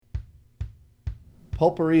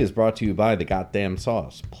Pulpery is brought to you by The Goddamn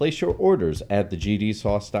Sauce. Place your orders at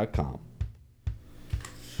thegdsauce.com.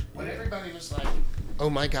 When everybody was like, oh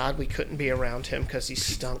my God, we couldn't be around him because he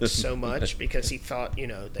stunk so much because he thought,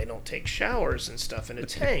 they don't take showers and stuff in a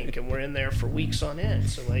tank and we're in there for weeks on end.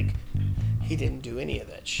 So, he didn't do any of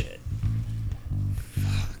that shit.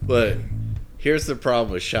 But here's the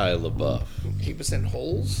problem with Shia LaBeouf. He was in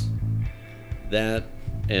holes? That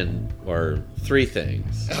or three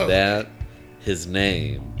things. Oh. That, his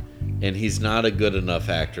name, and he's not a good enough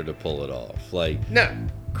actor to pull it off. No.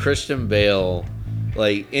 Christian Bale,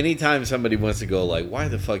 anytime somebody wants to go, why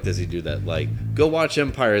the fuck does he do that? Go watch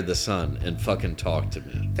Empire of the Sun and fucking talk to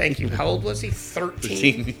me. Thank you. How old was he?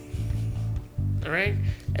 13? All right?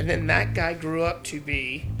 And then that guy grew up to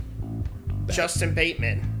be Justin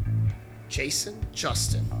Bateman. Justin.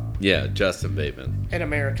 Yeah, Justin Bateman. An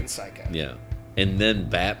American Psycho. Yeah. And then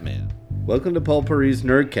Batman. Welcome to Pulpery's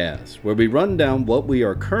Nerdcast, where we run down what we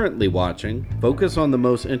are currently watching, focus on the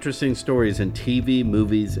most interesting stories in TV,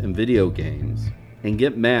 movies, and video games, and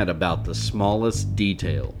get mad about the smallest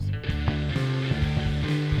details. We're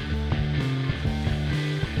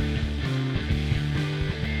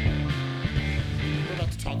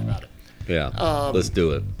about to talk about it. Yeah, let's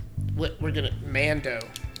do it. Mando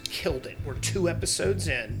killed it. We're 2 episodes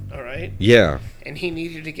in, all right? Yeah. And he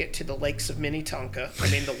needed to get to the lakes of Minnetonka. I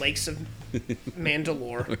mean, the lakes of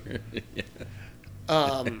Mandalore.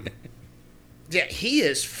 Yeah, he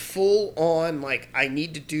is full on, I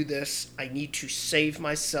need to do this. I need to save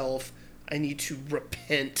myself. I need to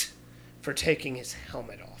repent for taking his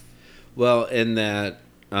helmet off. Well, in that,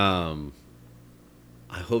 I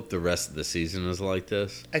hope the rest of the season is like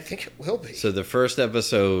this. I think it will be. So the first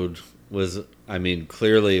episode was,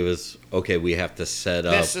 clearly it was, okay, we have to set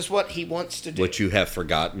up. This is what he wants to do. What you have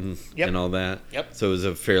forgotten and all that. Yep. So it was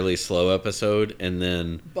a fairly slow episode, and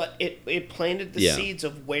then... But it planted the seeds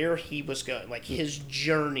of where he was going, his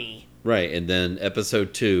journey. Right, and then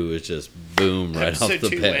episode 2 is just boom, right off the bat.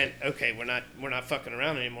 Episode 2 went, okay, we're not fucking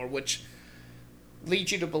around anymore, which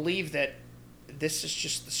leads you to believe that this is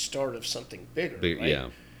just the start of something bigger, right? Yeah.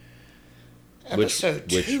 Episode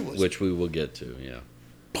 2 was which we will get to, yeah.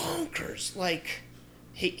 bonkers.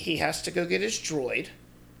 He has to go get his droid.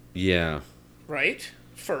 Yeah. Right?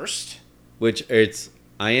 First. Which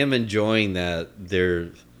I am enjoying that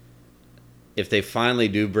if they finally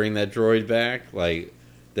do bring that droid back,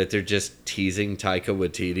 that they're just teasing Taika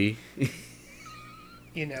Waititi.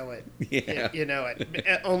 You know it. Yeah. You know it.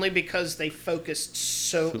 Only because they focused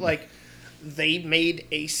so, they made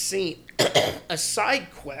a scene, a side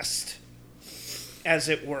quest, as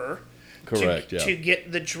it were. Correct, to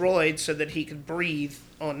get the droid so that he could breathe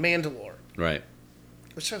on Mandalore. Right.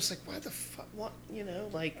 Which I was like, why the fuck? What?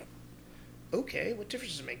 Okay, what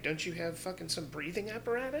difference does it make? Don't you have fucking some breathing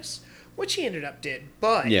apparatus? Which he ended up did,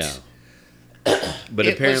 but... Yeah. But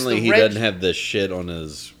apparently he doesn't have the shit on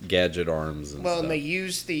his gadget arms and stuff. And they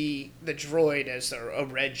use the droid as a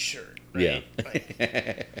red shirt. Right?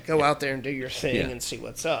 Yeah. Go out there and do your thing and see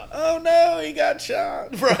what's up. Oh no, he got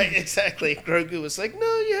shot. Right, exactly. Grogu was like,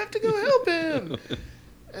 no, you have to go help him.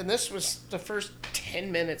 And this was the first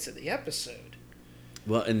 10 minutes of the episode.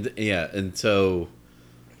 Well, and so,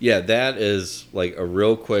 that is a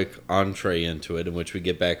real quick entree into it, in which we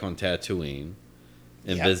get back on Tatooine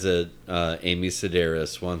and visit Amy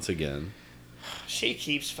Sedaris once again. She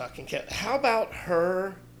keeps fucking... How about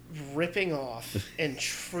her ripping off in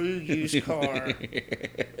true used car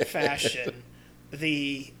fashion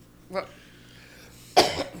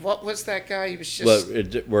what was that guy? He was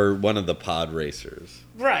just... we're one of the pod racers.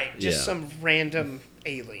 Right, just some random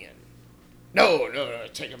alien. No,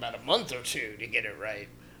 it'd take about a month or 2 to get it right.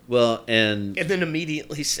 Well, and then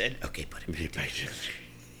immediately said, okay, put it back.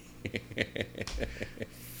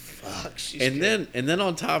 Fuck, she's good. And then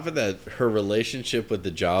on top of that, her relationship with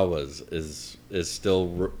the Jawas is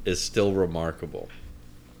still remarkable.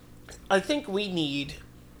 I think we need...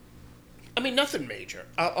 nothing major.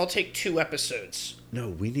 I'll take 2 episodes. No,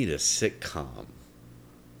 we need a sitcom.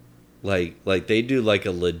 Like they do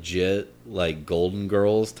a legit Golden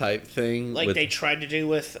Girls type thing. They tried to do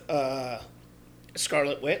with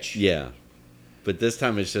Scarlet Witch. Yeah. But this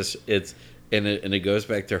time it goes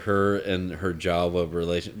back to her and her Jawa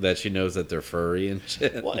relation, that she knows that they're furry and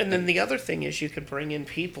shit. Well, and then the other thing is you can bring in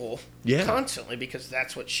people constantly, because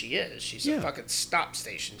that's what she is. She's a fucking stop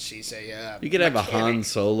station. She's a you could have mechanic. a Han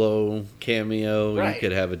Solo cameo. Right. You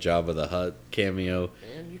could have a Jabba the Hutt cameo.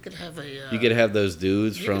 And you could have you could have those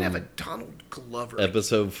dudes from... You could have a Donald Glover.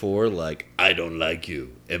 Episode 4, I don't like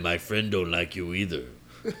you, and my friend don't like you either.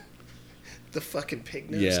 The fucking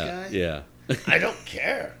pig nose guy? Yeah. I don't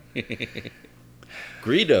care.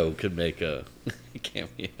 Greedo could make a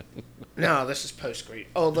cameo. No, this is post Greedo.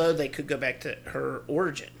 Although they could go back to her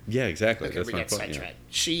origin. Yeah, exactly. Okay, That's we my got point. sidetracked.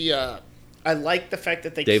 She, I like the fact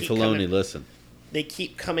that Dave Filoni, listen. They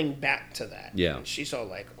keep coming back to that. Yeah. And she's all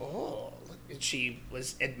like, oh. And she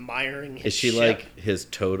was admiring his Is she ship. like his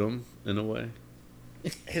totem in a way?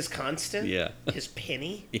 His constant? Yeah. His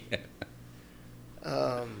penny?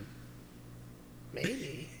 Yeah.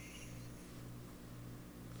 Maybe.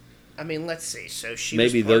 I mean, let's see. So she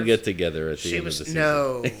Maybe was they'll get together at the end of the season.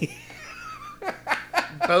 No.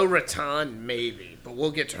 Bo Raton, maybe. But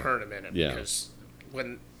we'll get to her in a minute. Yeah. Because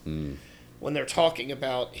when they're talking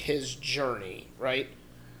about his journey, right?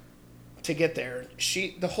 To get there,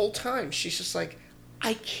 the whole time, she's just like,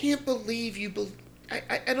 I can't believe you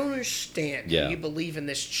I don't understand how you believe in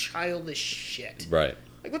this childish shit. Right.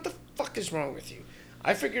 Like, what the fuck is wrong with you?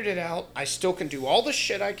 I figured it out. I still can do all the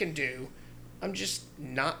shit I can do. I'm just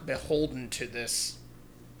not beholden to this.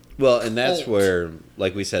 Well, and that's where,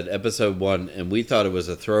 like we said, episode 1, and we thought it was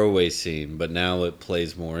a throwaway scene, but now it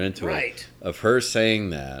plays more into it. Of her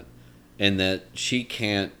saying that, and that she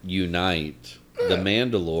can't unite the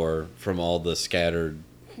Mandalore from all the scattered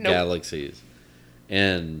galaxies.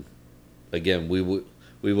 And again, we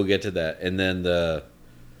will get to that. And then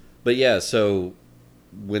but yeah, so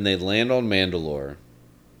when they land on Mandalore,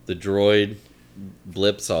 the droid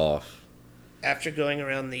blips off. After going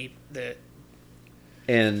around the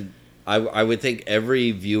And I would think every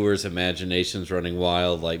viewer's imagination's running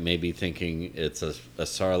wild, like maybe thinking it's a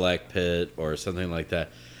Sarlacc pit or something like that.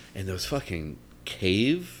 And those fucking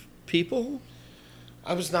cave people?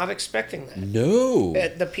 I was not expecting that. No.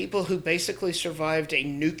 The people who basically survived a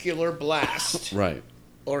nuclear blast. Right.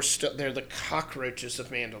 Or they're the cockroaches of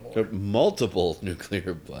Mandalore. There are multiple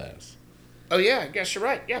nuclear blasts. Oh, yeah, I guess you're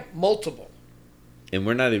right. Yeah, multiple. And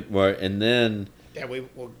we're not even... And then... Yeah,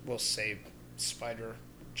 we'll save Spider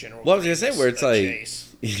General. Well, I was going to say, where it's like...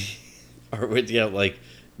 Chase. Or with, like,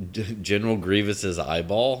 General Grievous's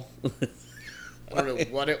eyeball. I don't know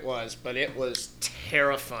what it was, but it was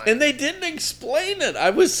terrifying. And they didn't explain it. I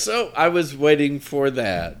was waiting for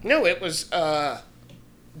that. No, it was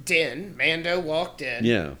Din. Mando walked in.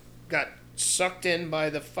 Yeah. Got sucked in by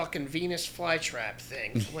the fucking Venus flytrap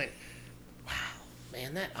thing. Went, wow,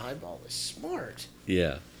 man, that eyeball is smart.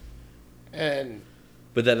 Yeah.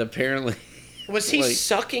 But then apparently... Was he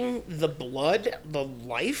sucking the blood, the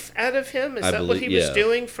life out of him? Is that what he was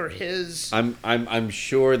doing for his... I'm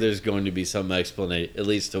sure there's going to be some explanation, at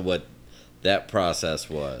least to what that process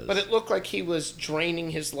was. But it looked like he was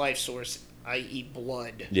draining his life source, i.e.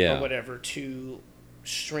 blood, or whatever, to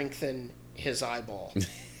strengthen his eyeball.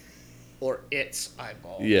 Or its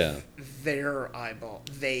eyeball. Yeah. Their eyeball.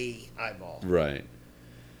 They eyeball. Right.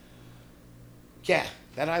 Yeah,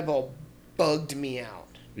 that eyeball bugged me out.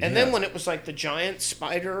 And then when it was like the giant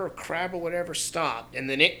spider or crab or whatever stopped, and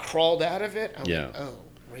then it crawled out of it, I went, oh,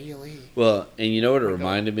 really? Well, and you know what it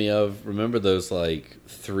reminded me of? Remember those like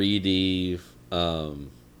 3D on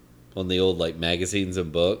the old like magazines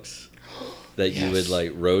and books that you would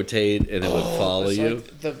like rotate and it would follow you?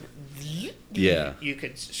 Like you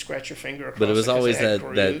could scratch your finger across. But it was always that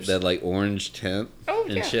that like orange tint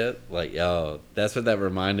and shit. Like, that's what that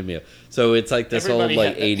reminded me of. So it's like this old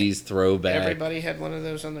like 80s throwback. Everybody had one of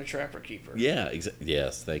those on their Trapper Keeper. Yeah,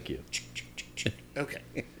 yes, thank you. Okay.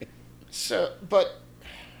 So, but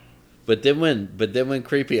then when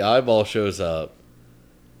Creepy Eyeball shows up,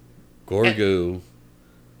 Grogu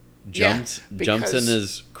jumps in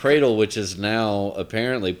his cradle, which is now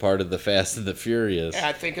apparently part of the Fast and the Furious.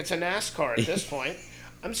 I think it's a NASCAR at this point.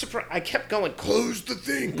 I'm surprised. I kept going, close the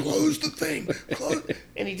thing, close the thing, close.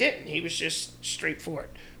 And he didn't. He was just straightforward.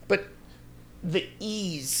 But the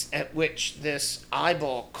ease at which this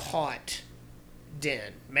eyeball caught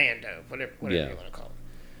Mando, whatever you want to call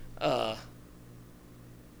it.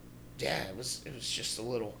 It was just a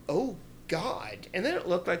little, oh, God. And then it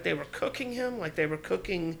looked like they were cooking him, like they were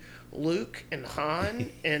cooking Luke and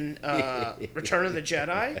Han in Return of the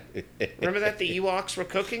Jedi. Remember that? The Ewoks were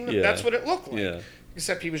cooking them? Yeah. That's what it looked like. Yeah.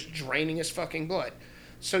 Except he was draining his fucking blood.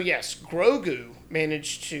 So, yes, Grogu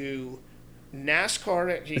managed to NASCAR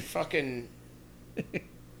it. He fucking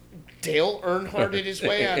Dale Earnhardted his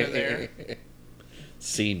way out of there.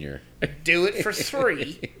 Senior. Do it for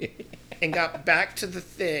 3 and got back to the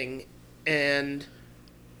thing and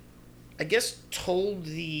I guess told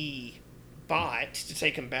the bot to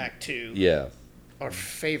take him back to our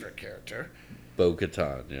favorite character.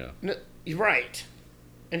 Bo-Katan, yeah. No, right.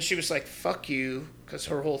 And she was like, fuck you, because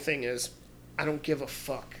her whole thing is, I don't give a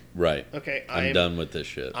fuck. Right. Okay, I'm done with this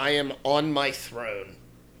shit. I am on my throne.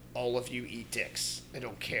 All of you eat dicks. I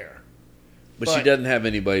don't care. But she doesn't have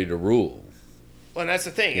anybody to rule. Well, that's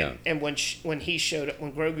the thing. Yeah. And when he showed up,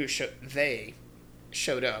 when Grogu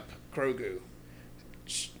showed up, Grogu,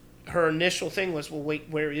 her initial thing was, well, wait,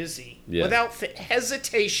 where is he? Yeah. Without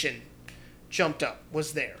hesitation, jumped up,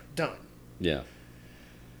 was there, done. Yeah.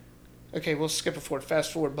 Okay, we'll skip it forward,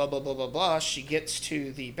 fast forward, blah, blah, blah, blah, blah. She gets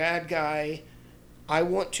to the bad guy. I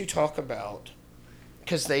want to talk about,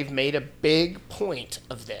 because they've made a big point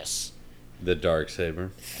of this. The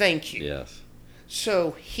Darksaber. Thank you. Yes.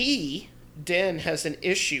 So Den has an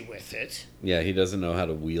issue with it. Yeah, he doesn't know how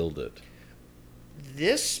to wield it.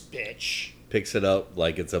 This bitch... Picks it up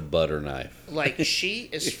like it's a butter knife. Like she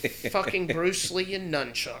is fucking Bruce Lee and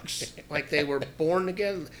nunchucks. Like they were born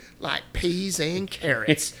together like peas and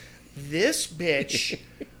carrots. This bitch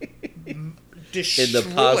destroyed... In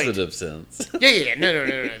the positive sense. Yeah. No.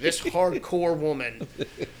 This hardcore woman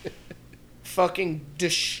fucking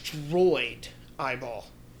destroyed Eyeball.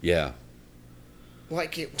 Yeah.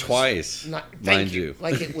 Like it was... Twice, mind you.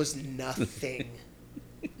 Like it was nothing.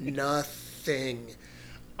 Nothing.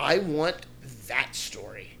 I want that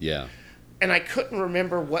story. Yeah. And I couldn't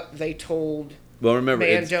remember what they told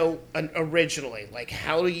Mando originally. Like,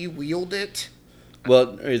 how do you wield it?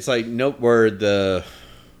 Well, it's like where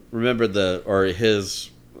his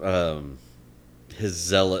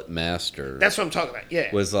zealot master. That's what I'm talking about.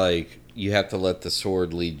 Yeah. Was like, you have to let the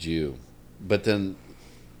sword lead you. But then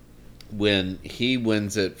when he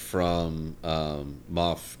wins it from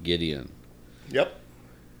Moff Gideon. Yep.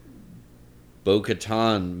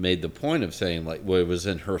 Bo-Katan made the point of saying, like, well, it was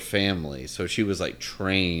in her family, so she was like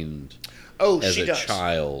trained as she a does.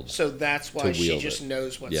 child. So that's why she wield just it.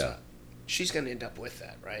 knows what's Yeah. up. She's going to end up with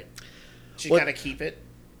that, right? She's What- got to keep it.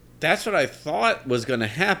 That's what I thought was going to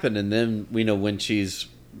happen, and then when she's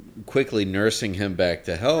quickly nursing him back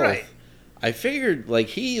to health, Right. I figured like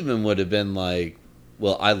he even would have been like,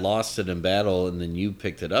 well, I lost it in battle, and then you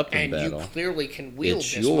picked it up in And battle. you clearly can wield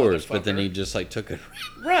It's this yours, but then motherfucker. he just like took it.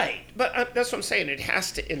 Right. But that's what I'm saying. It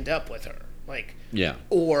has to end up with her. Like, Yeah.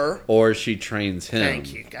 or She trains him.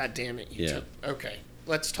 thank you. God damn it. Yeah. Okay.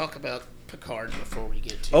 Let's talk about Picard before we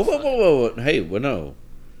get to... Oh, whoa. Hey, well, no.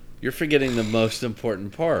 You're forgetting the most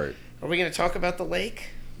important part. Are we going to talk about the lake?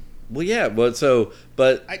 Well, yeah. But Go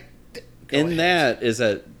in ahead. that is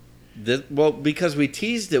that... because we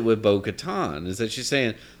teased it with Bo-Katan, is that she's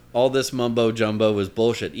saying all this mumbo jumbo is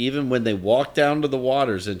bullshit. Even when they walk down to the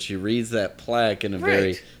waters and she reads that plaque in a very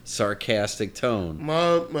Right. sarcastic tone.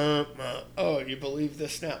 Ma. Oh, you believe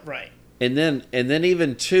this now? Right. And then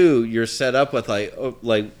even too, you're set up with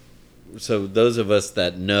so those of us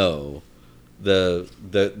that know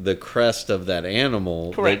the crest of that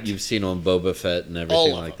animal Correct. that you've seen on Boba Fett and All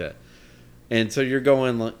everything of like them. that. And so you're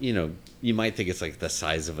going, you might think it's like the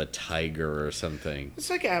size of a tiger or something. It's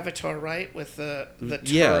like Avatar, right? With the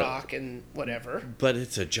Yeah. Turok and whatever. But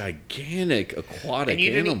it's a gigantic aquatic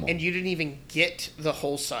And animal. you didn't even get the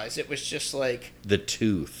whole size. It was just like The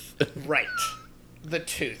tooth. right, the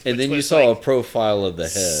tooth. And which then you was saw like a profile of the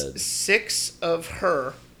head. 6 of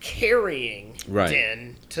her carrying Right.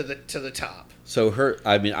 Din to the top. So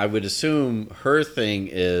I would assume her thing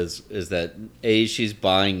is that she's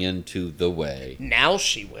buying into the way. Now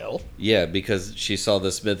she will. Yeah, because she saw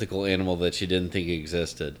this mythical animal that she didn't think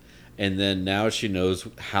existed. And then now she knows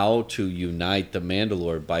how to unite the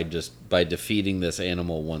Mandalore by defeating this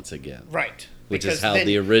animal once again. Right. Which Because is how then-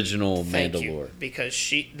 the original Thank Mandalore. you. Because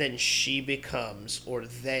she becomes, or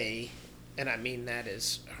they, and I mean that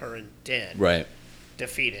is her and Din, Right.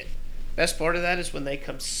 defeat it. Best part of that is when they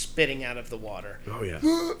come spitting out of the water. Oh yeah.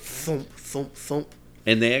 Thump, thump, thump.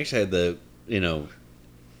 And they actually had the,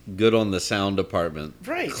 good on the sound department.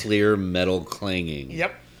 Right. Clear metal clanging.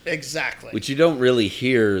 Yep, exactly. Which you don't really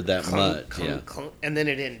hear that Clunk, much. clunk, Yeah. clunk, and then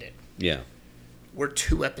it ended. Yeah. We're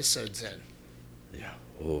 2 episodes in. Yeah.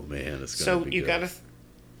 Oh man, it's So gonna be you good. gotta.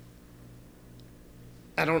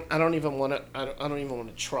 I don't even want to. I don't even want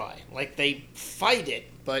to try. Like they fight it,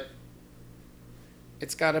 but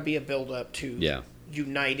it's got to be a build up to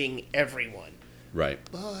uniting everyone. Right.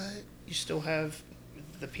 But you still have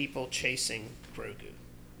the people chasing Grogu.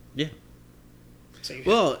 Yeah. So you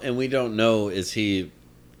Well, and we don't know,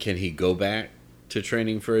 can he go back to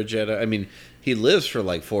training for a Jedi? I mean, he lives for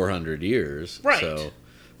like 400 years. Right. So,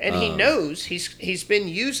 and he knows he's been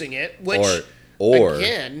using it, which or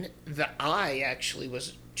again, the eye actually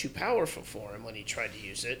was too powerful for him when he tried to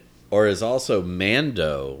use it. or is also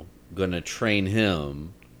Mando going to train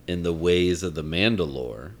him in the ways of the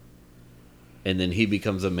Mandalore, and then he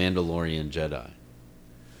becomes a Mandalorian Jedi?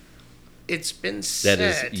 It's been said.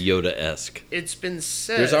 That is Yoda-esque. It's been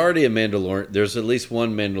said. There's already a Mandalorian. There's at least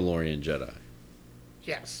one Mandalorian Jedi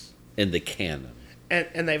Yes. in the canon.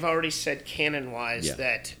 And they've already said canon-wise Yeah.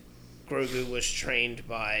 that Grogu was trained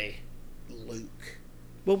by Luke.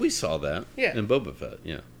 Well, we saw that. Yeah. In Boba Fett,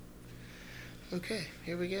 yeah. Okay,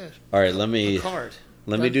 here we go. All right, let me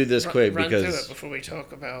do this quick run through because it before we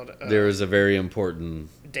talk about there is a very important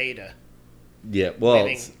data. Yeah,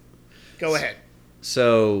 well, go ahead.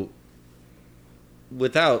 So,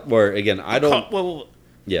 again, I don't. Well,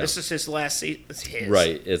 yeah, this is his last season. It's his.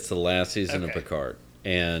 Right, it's the last season of Picard,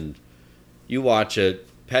 and you watch it.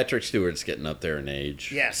 Patrick Stewart's getting up there in age.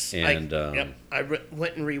 Yes, and I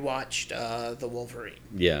went and rewatched the Wolverine.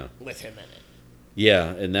 Yeah, with him in it. Yeah,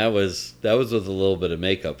 and that was with a little bit of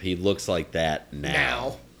makeup. He looks like that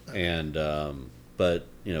now. Okay. And but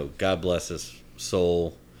God bless his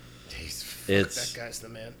soul. That guy's the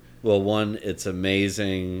man. Well, one, it's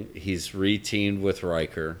amazing. He's re-teamed with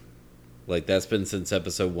Riker. Like, that's been since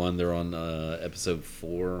episode 1. They're on episode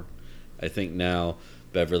 4, I think now.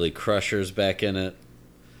 Beverly Crusher's back in it.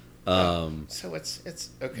 So it's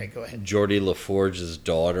okay. Go ahead. Geordie LaForge's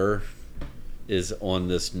daughter is on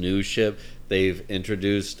this new ship. They've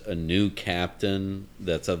introduced a new captain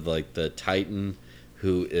that's of like the Titan,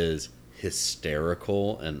 who is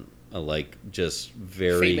hysterical and just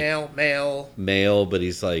very male, but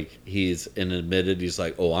he's admitted he's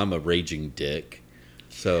like, oh, I'm a raging dick.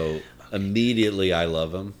 So immediately I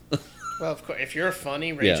love him. Well, of course, if you're a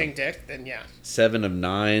funny raging dick, then yeah. 7 of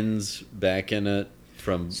 9's back in it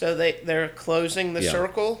from. So they're closing the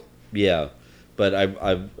circle. Yeah, but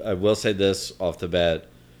I will say this off the bat.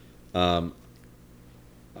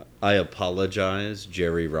 I apologize,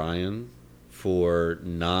 Jerry Ryan, for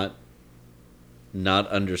not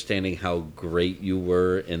understanding how great you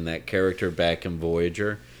were in that character back in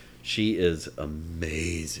Voyager. She is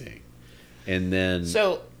amazing. And then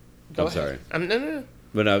go ahead. Sorry. No.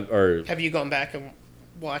 But have you gone back and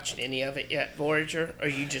watched any of it yet, Voyager, or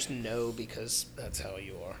you just know because that's how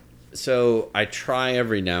you are? So I try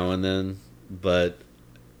every now and then,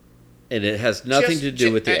 and it has nothing to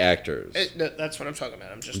do with the actors. That's what I'm talking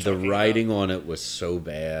about. I'm just the writing on it was so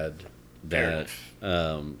bad that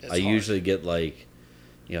I usually get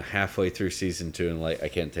halfway through season 2 and I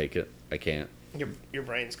can't take it. I can't. Your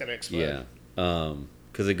brain's gonna explode. Yeah,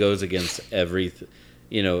 because it goes against everything.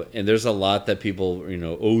 And there's a lot that people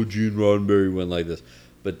oh, Gene Roddenberry went like this,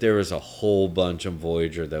 but there was a whole bunch of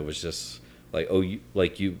Voyager that was just like, oh,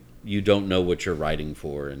 you don't know what you're writing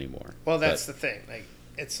for anymore. Well, that's the thing.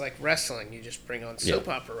 It's like wrestling. You just bring on soap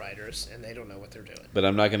opera writers, and they don't know what they're doing. But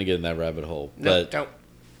I'm not going to get in that rabbit hole. No, don't.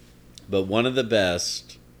 But one of the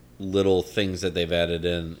best little things that they've added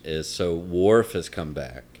in is Worf has come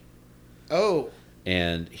back. Oh.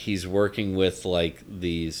 And he's working with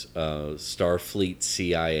these Starfleet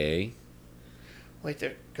CIA. Wait,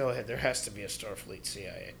 go ahead. There has to be a Starfleet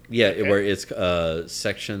CIA. Yeah, okay. Where it's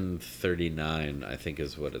Section 39, I think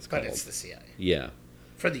is what it's called. But it's the CIA. Yeah.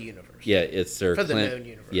 For the universe. Yeah, it's their the known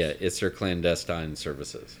universe. Yeah, it's their clandestine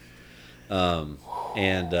services. Is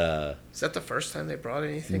that the first time they brought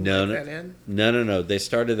anything like that in? No. They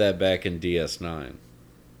started that back in DS9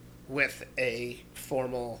 with a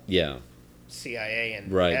formal CIA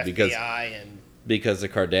and FBI because the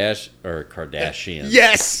Kardashians.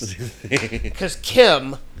 Yes, because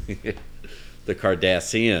Kim, the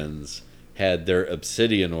Kardashians had their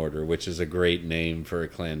Obsidian Order, which is a great name for a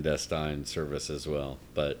clandestine service as well.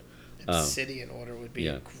 But Obsidian Order would be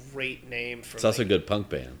a great name for. It's also a good punk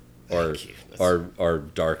band or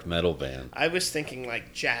dark metal band. I was thinking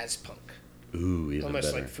like jazz punk. Ooh, even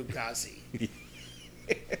almost better. Like Fugazi.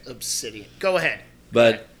 Obsidian. Go ahead.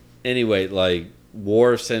 But anyway,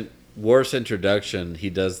 Worf's introduction, he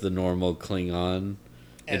does the normal Klingon.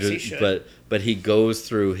 As he should. But he goes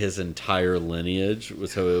through his entire lineage.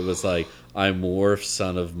 So it was like, I'm Worf,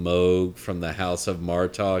 son of Moog, from the House of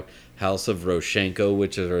Martok, House of Roshenko,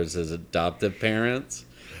 which is his adoptive parents.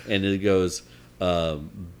 And it goes,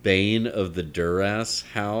 Bane of the Duras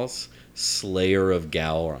House, Slayer of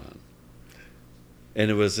Galron.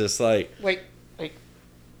 And it was just like... Wait.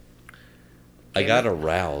 I got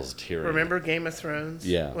aroused here. Remember Game of Thrones?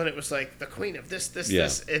 Yeah. When it was like, the queen of this,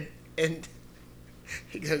 and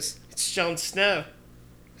he goes, it's Jon Snow.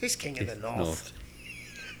 He's king of the North.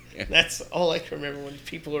 Yeah. That's all I can remember when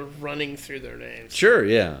people are running through their names. Sure,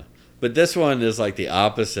 yeah. But this one is like the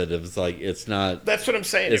opposite. It's like, it's not... That's what I'm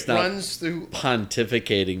saying. It runs through...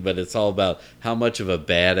 pontificating, but it's all about how much of a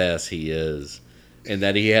badass he is. And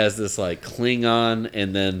that he has this like Klingon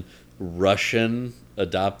and then Russian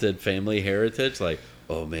adopted family heritage. Like,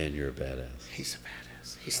 oh man, you're a badass. He's a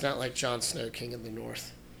badass. He's not like Jon Snow, king of the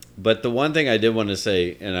North. But the one thing I did want to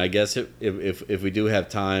say, and I guess if we do have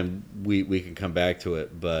time, we can come back to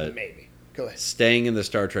it, but... Maybe. Go ahead. Staying in the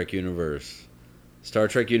Star Trek universe, Star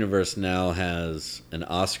Trek universe now has an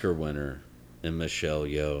Oscar winner in Michelle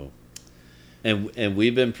Yeoh. And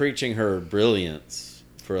we've been preaching her brilliance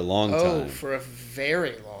for a long time. Oh, for a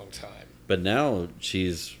very long time. But now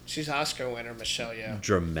she's Oscar winner, Michelle Yeoh.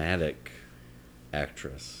 Dramatic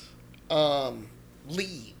actress.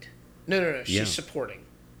 Lead. No. She's supporting.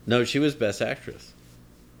 No, she was Best Actress.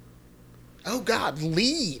 Oh, God,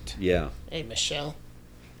 lead. Yeah. Hey, Michelle.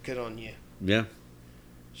 Good on you. Yeah.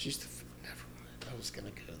 She's the... Never mind. I was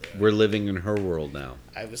going to go there. We're living in her world now.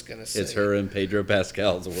 I was going to say... It's her and Pedro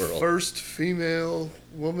Pascal's world. First female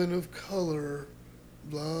woman of color.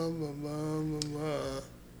 Blah, blah, blah, blah, blah.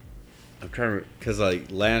 I'm trying to... Because, like,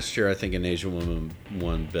 last year, I think an Asian woman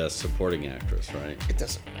won Best Supporting Actress, right? It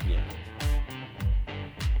doesn't matter. Yeah.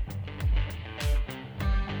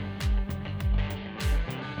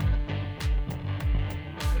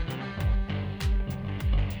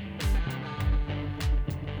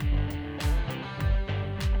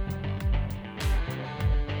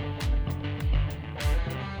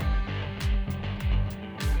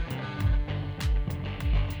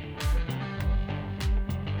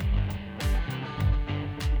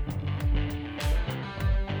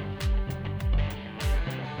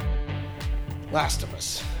 Last of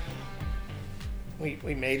Us.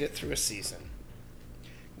 We made it through a season.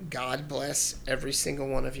 God bless every single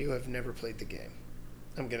one of you who have never played the game.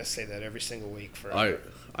 I'm going to say that every single week forever.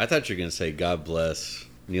 I thought you were going to say God bless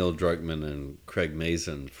Neil Druckmann and Craig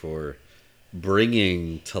Mazin for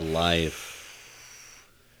bringing to life.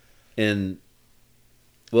 And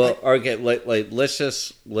well, okay, let's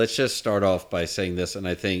just start off by saying this, and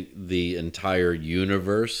I think the entire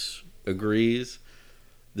universe agrees.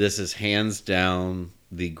 This is hands down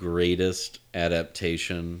the greatest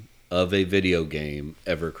adaptation of a video game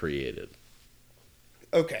ever created.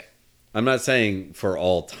 Okay. I'm not saying for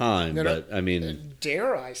all time, but I mean...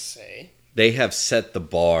 Dare I say... They have set the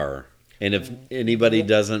bar. And if anybody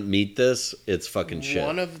doesn't meet this, it's fucking shit.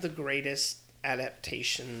 One of the greatest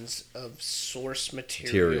adaptations of source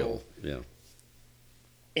material yeah.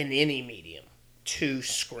 in any medium to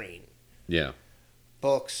screen. Yeah.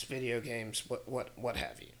 Books, video games, what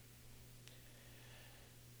have you.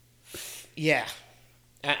 Yeah.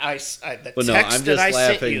 I'm just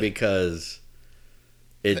laughing because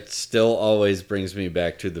it still always brings me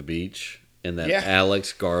back to the beach and that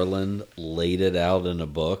Alex Garland laid it out in a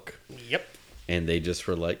book. Yep. And they just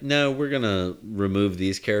were like, no, we're going to remove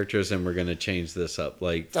these characters and we're going to change this up.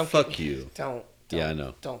 Like, fuck you. Don't. Yeah, I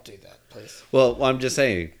know. Don't do that, please. Well, I'm just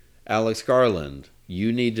saying, Alex Garland,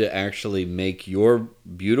 you need to actually make your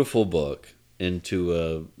beautiful book into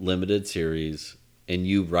a limited series and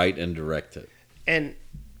you write and direct it. And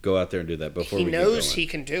go out there and do that before he knows he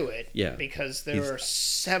can do it. Yeah. Because there are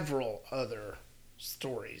several other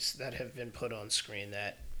stories that have been put on screen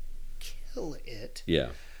that kill it. Yeah.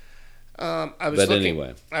 I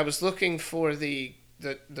was looking for the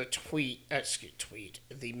tweet,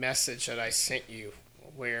 the message that I sent you,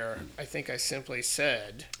 where I think I simply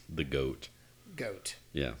said the goat.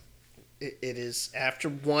 Yeah. It is after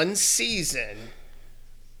one season.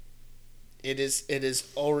 It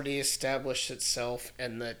is already established itself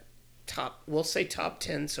in the top. We'll say top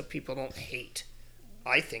 10, so people don't hate.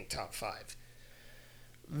 I think top 5.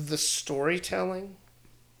 The storytelling.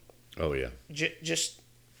 Oh yeah. Just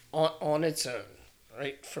on its own,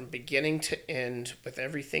 right, from beginning to end, with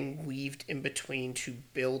everything weaved in between to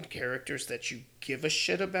build characters that you give a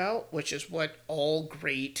shit about, which is what all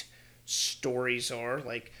great stories are.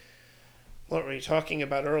 Like what were you talking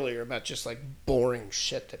about earlier about just like boring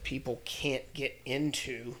shit that people can't get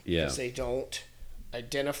into because they don't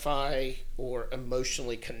identify or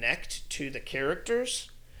emotionally connect to the characters.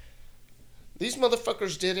 These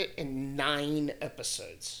motherfuckers did it in 9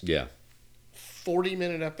 episodes. Yeah.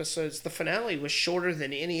 40-minute episodes. The finale was shorter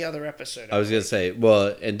than any other episode. I was going to say,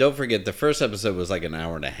 well, and don't forget, the first episode was like an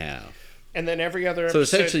hour and a half. And then every other episode... So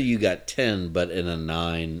essentially you got 10, but in a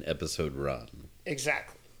 9-episode run.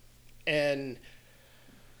 Exactly. And...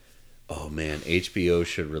 Oh, man, HBO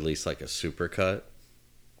should release like a supercut.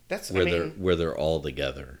 Where they're all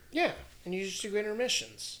together. Yeah, and you just do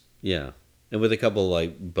intermissions. Yeah. And with a couple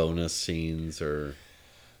like bonus scenes or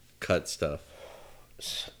cut stuff.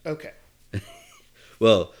 Okay.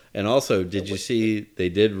 Well, and also, did you see they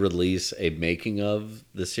did release a making of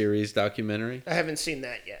the series documentary? I haven't seen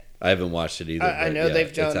that yet. I haven't watched it either. I know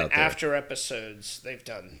they've done after episodes. They've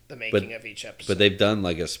done the making of each episode. But they've done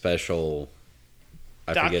like a special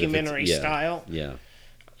documentary style. Yeah.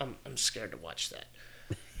 I'm scared to watch that.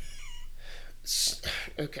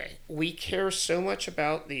 Okay, we care so much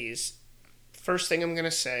about these. First thing I'm going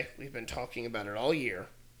to say, we've been talking about it all year.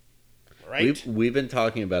 Right? We've been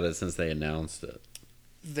talking about it since they announced it.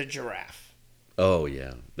 the giraffe. Oh,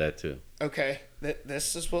 yeah, that too. Okay,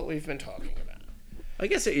 this is what we've been talking about. I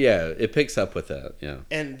guess, it picks up with that, yeah.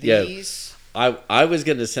 And these... I was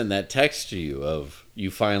going to send that text to you of,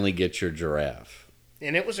 you finally get your giraffe.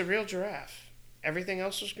 And it was a real giraffe. Everything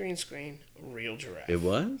else was green screen. Real giraffe. It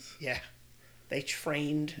was? Yeah. They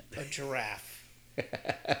trained a giraffe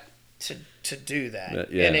to do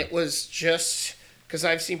that. Yeah. And it was just... Because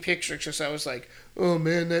I've seen pictures, because I was like, oh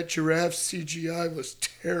man, that giraffe CGI was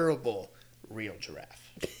terrible. Real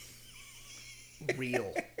giraffe.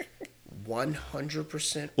 Real.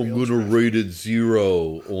 100% real. I'm going to rate it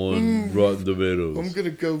 0 on Rotten Tomatoes. I'm going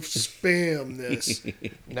to go spam this.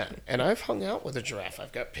 No. And I've hung out with a giraffe.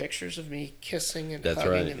 I've got pictures of me kissing and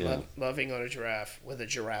hugging and loving on a giraffe with a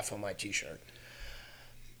giraffe on my t-shirt.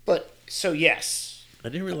 But, so yes. I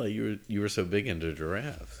didn't realize you were so big into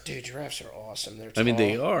giraffes. Dude, giraffes are awesome. They're tall. I mean,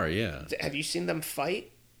 they are, yeah. Have you seen them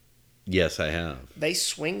fight? Yes, I have. They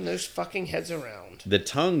swing those fucking heads around. The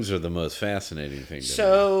tongues are the most fascinating thing to me.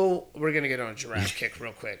 So, we're going to get on a giraffe kick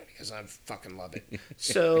real quick because I fucking love it.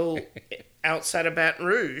 So, outside of Baton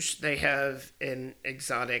Rouge, they have an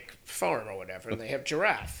exotic farm or whatever, and they have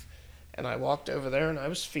giraffe. And I walked over there and I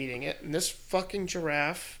was feeding it, and this fucking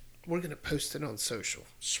giraffe, we're going to post it on social,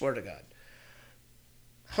 swear to God,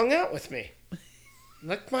 hung out with me.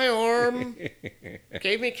 Licked my arm,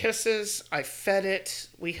 gave me kisses, I fed it,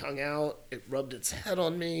 we hung out, it rubbed its head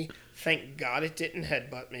on me. Thank God it didn't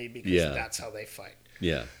headbutt me because that's how they fight.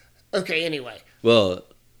 Yeah. Okay, anyway. Well,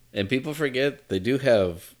 and people forget they do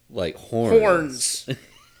have, like, horns.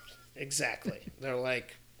 Exactly. They're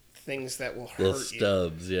like things that will hurt little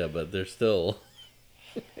stubs, yeah, but they're still...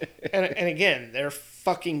 and again, they're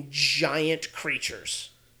fucking giant creatures.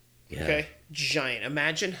 Yeah. Okay? Giant.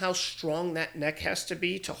 Imagine how strong that neck has to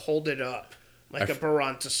be to hold it up like a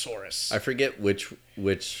Brontosaurus. I forget which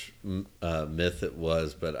myth it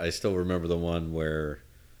was, but I still remember the one where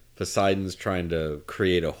Poseidon's trying to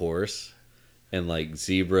create a horse, and like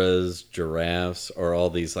zebras, giraffes, or all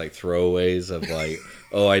these like throwaways of like,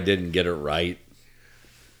 oh, I didn't get it right.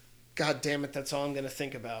 God damn it, that's all I'm going to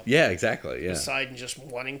think about. Yeah, exactly. Yeah. Poseidon just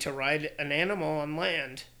wanting to ride an animal on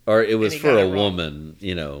land. Or it was for a woman,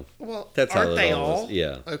 you know. Well, that's aren't how they it all? was.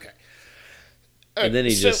 Yeah. Okay. And then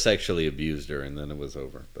he just sexually abused her, and then it was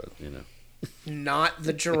over. But, you know. Not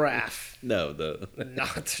the giraffe. No,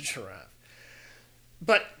 Not the giraffe.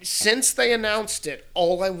 But since they announced it,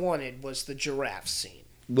 all I wanted was the giraffe scene.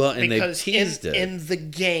 Well, and because they teased it. In the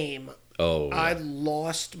game, I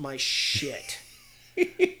lost my shit.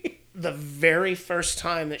 The very first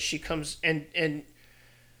time that she comes and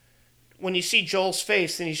when you see Joel's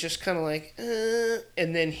face, and he's just kind of like,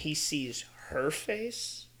 and then he sees her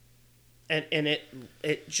face, and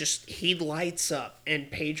it just, he lights up.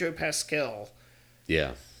 And Pedro Pascal,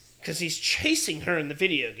 yeah, because he's chasing her in the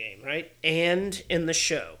video game, right, and in the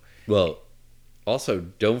show. Well, also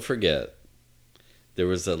don't forget, there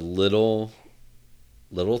was a little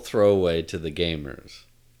throwaway to the gamers,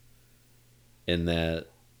 in that,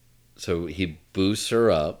 so he boosts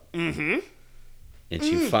her up. Mm-hmm. And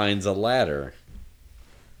she finds a ladder,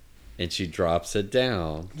 and she drops it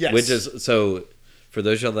down. Yes. Which is, so for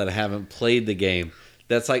those of y'all that haven't played the game,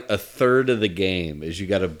 that's like a third of the game, is you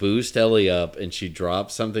got to boost Ellie up, and she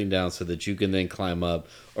drops something down so that you can then climb up,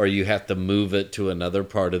 or you have to move it to another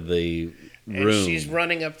part of the room. And she's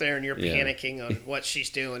running up there, and you're panicking on what she's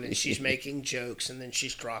doing, and she's making jokes, and then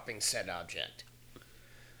she's dropping said object.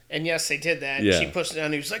 And yes, they did that. Yeah. She pushed it down,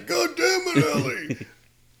 and he was like, God damn it, Ellie!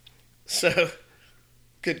 So...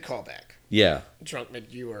 Good callback. Yeah. Drunk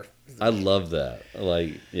you were. I love that.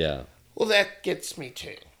 Like, yeah. Well, that gets me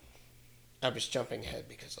too. I was jumping ahead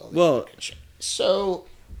because all the shit. So.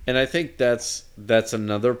 And I think that's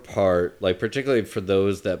another part, like particularly for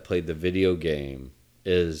those that played the video game,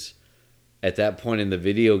 is at that point in the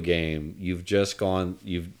video game, you've just gone,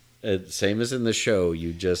 same as in the show,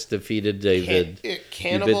 you just defeated David.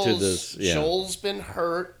 Cannibals. Joel's been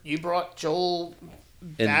hurt. You brought Joel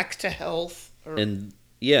back to health.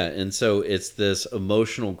 And so it's this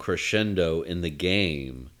emotional crescendo in the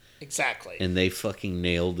game. Exactly. And they fucking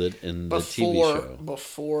nailed it in the TV show.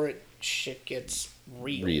 Before shit gets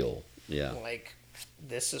real. Real, yeah. Like,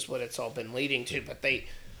 this is what it's all been leading to. But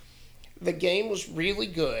the game was really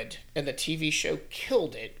good, and the TV show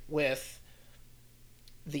killed it with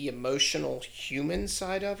the emotional human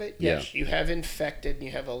side of it. Yes, you have infected, and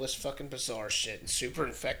you have all this fucking bizarre shit, and super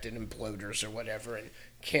infected and bloaters or whatever, and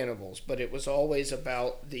cannibals, but it was always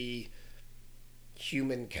about the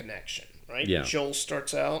human connection, right? Yeah. Joel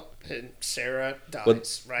starts out and Sarah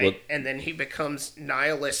dies, right? And then he becomes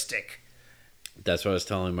nihilistic. That's what I was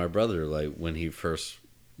telling my brother, like when he first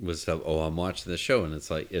was, oh, I'm watching the show, and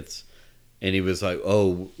and he was like,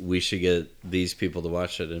 oh, we should get these people to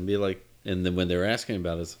watch it, and be like, and then when they were asking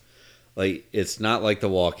about it, it's not like The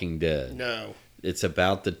Walking Dead. No. It's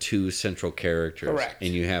about the two central characters. Correct.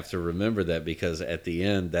 And you have to remember that, because at the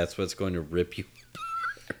end, that's what's going to rip you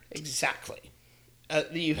apart. Exactly.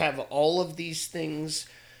 You have all of these things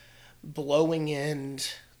blowing in,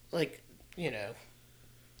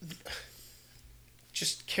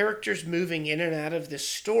 just characters moving in and out of this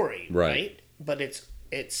story, right? But it's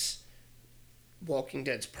Walking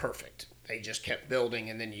Dead's perfect. They just kept building,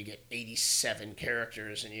 and then you get 87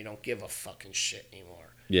 characters, and you don't give a fucking shit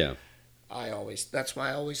anymore. Yeah. That's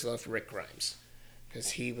why I always loved Rick Grimes,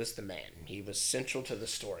 because he was the man. He was central to the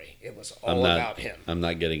story. It was all about him. I'm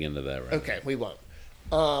not getting into that right now. Okay, we won't.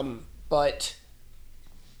 But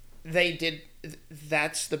they did.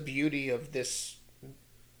 That's the beauty of this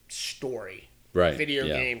story. Right. Video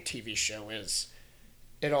game, TV show is.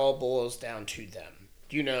 It all boils down to them.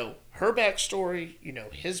 You know her backstory. You know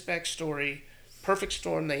his backstory. Perfect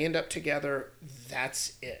storm. They end up together.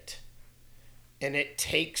 That's it. And it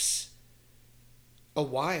takes a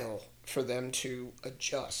while for them to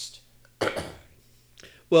adjust.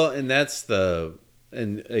 Well, and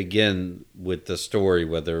and again, with the story,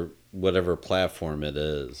 whatever platform it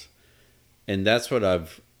is, and that's what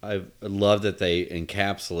I've loved that they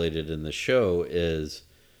encapsulated in the show, is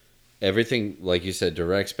everything, like you said,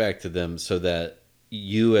 directs back to them, so that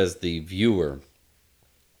you as the viewer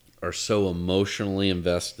are so emotionally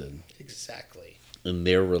invested. Exactly. In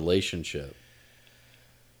their relationship.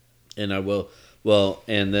 And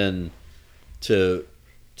and then to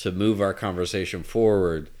move our conversation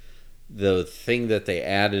forward, the thing that they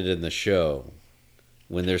added in the show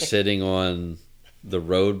when they're sitting on the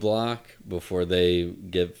roadblock before they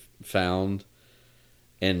get found,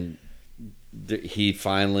 and he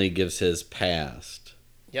finally gives his past,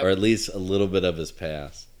 or at least a little bit of his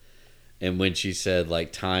past. And when she said,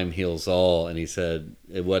 time heals all, and he said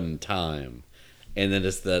it wasn't time. And then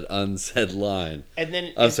it's that unsaid line. And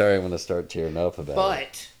then I'm sorry, I'm going to start tearing up about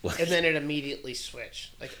it. And then it immediately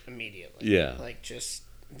switched. Immediately. Yeah.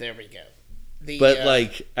 There we go.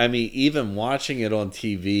 Even watching it on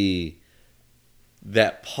TV,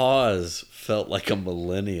 that pause felt like a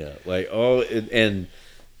millennia. We've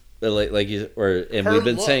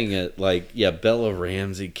been saying it, Bella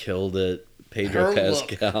Ramsey killed it. Pedro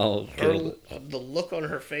Pascal killed it. The look on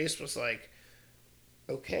her face was like,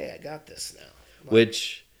 okay, I got this now.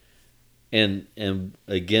 Which, and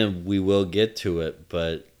again, we will get to it,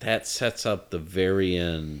 but that sets up the very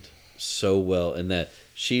end so well, in that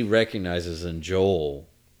she recognizes in Joel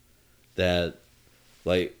that,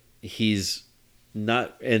 he's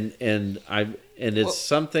not, and it's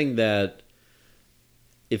something that,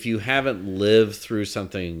 if you haven't lived through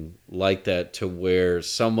something like that, to where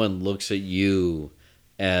someone looks at you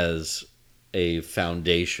as a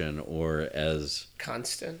foundation, or as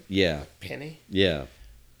constant, penny,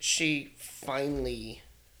 she finally,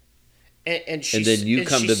 and then you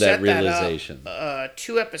come to that realization that up,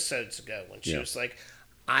 2 episodes ago, when she was like,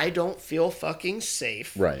 I don't feel fucking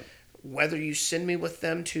safe, right? Whether you send me with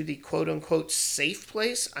them to the quote unquote safe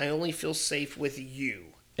place, I only feel safe with you.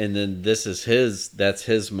 And then that's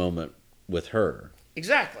his moment with her,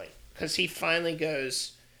 exactly, because he finally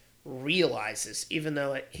realizes, even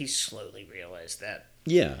though he slowly realized that.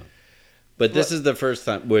 Yeah. But this is the first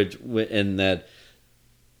time,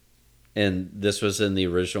 and this was in the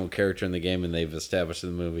original character in the game, and they've established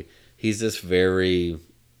in the movie, he's this very,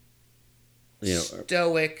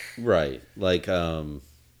 stoic. Right.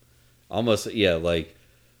 Almost, you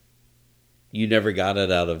never got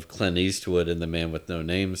it out of Clint Eastwood in The Man with No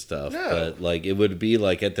Name stuff. No. But, it would be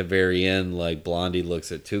at the very end, Blondie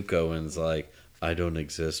looks at Tuco and is like, I don't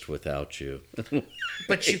exist without you.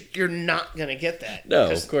 But you're not going to get that. No,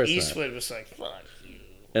 of course Eastwood not. was like, fuck you.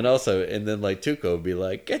 And also, and then Tuco would be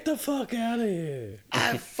like, get the fuck out of here.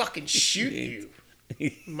 I'll fucking shoot you,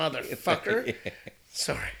 motherfucker. Yeah.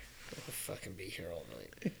 Sorry. I'll fucking be here all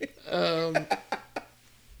night.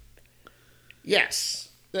 Yes.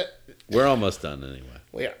 We're almost done anyway.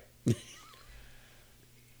 We are.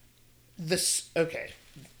 Okay.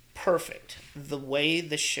 Perfect. The way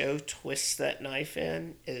the show twists that knife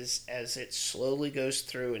in is as it slowly goes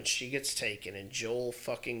through, and she gets taken, and Joel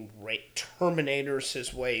fucking Terminators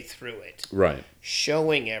his way through it. Right.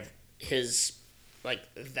 Showing his,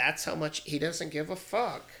 that's how much he doesn't give a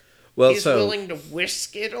fuck. Well, He's willing to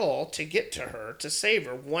risk it all to get to her, to save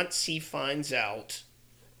her, once he finds out.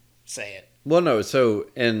 Say it. Well, no,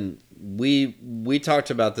 and we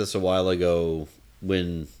talked about this a while ago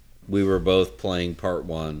when we were both playing part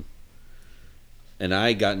 1. and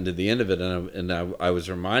I got into the end of it, and I was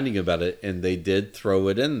reminding about it, and they did throw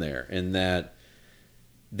it in there, in that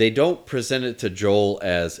they don't present it to Joel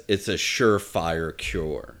as it's a surefire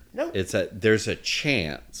cure. No. It's there's a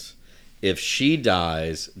chance. If she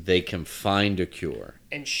dies, they can find a cure.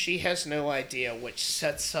 And she has no idea, which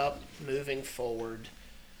sets up moving forward.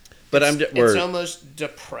 But it's almost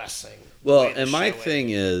depressing. Well, and my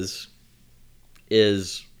thing is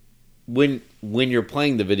when you're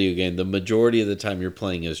playing the video game, the majority of the time you're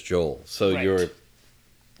playing as Joel. So right.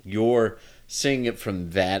 you're seeing it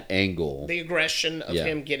from that angle. The aggression of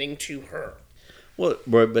him getting to her. Well,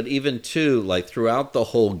 but even too, like throughout the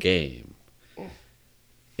whole game,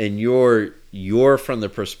 and you're from the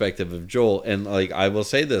perspective of Joel, and like I will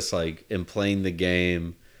say this, like in playing the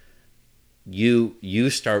game, you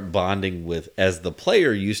start bonding with, as the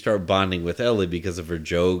player, you start bonding with Ellie because of her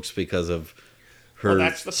jokes, because of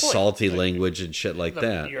her salty language and shit like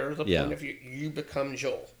that. You're the point of view. You become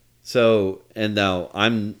Joel. So, and now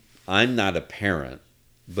I'm not a parent,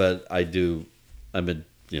 but I'm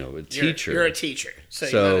a teacher. You're a teacher, so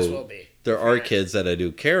you might as well be. There are kids that I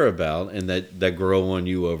do care about and that grow on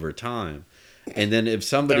you over time. And then if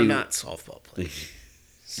somebody... They're not softball players.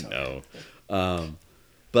 No.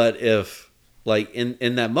 But if, like,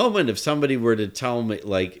 in that moment, if somebody were to tell me,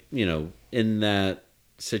 like, in that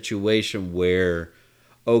situation where,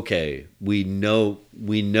 okay, we know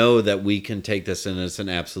that we can take this and it's an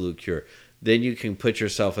absolute cure, then you can put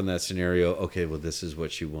yourself in that scenario, okay, well, this is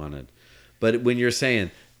what she wanted. But when you're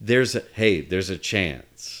saying, there's a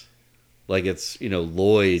chance... Like it's,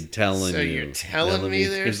 Lloyd telling you. So you're telling me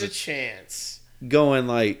there's a chance. Going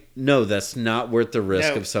like, no, that's not worth the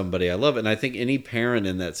risk of somebody I love. And I think any parent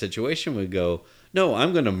in that situation would go, no,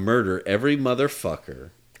 I'm going to murder every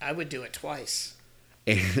motherfucker. I would do it twice.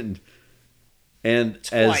 And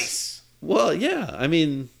twice. Well, yeah. I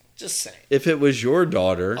mean, just saying. If it was your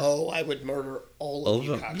daughter. Oh, I would murder all of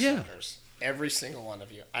you cocksuckers. Yeah. Every single one of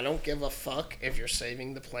you. I don't give a fuck if you're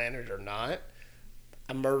saving the planet or not.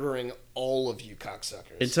 I'm murdering all of you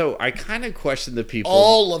cocksuckers. And so I kind of question the people.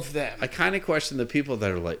 All of them. I kind of question the people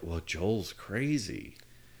that are like, well, Joel's crazy.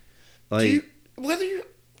 Like,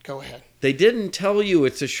 go ahead. They didn't tell you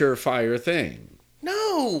it's a surefire thing.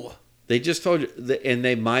 No. They just told you, and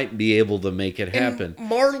they might be able to make it happen.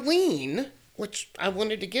 And Marlene, which I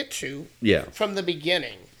wanted to get to from the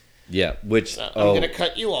beginning. Yeah, which... I'm going to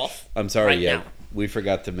cut you off. I'm sorry, now. We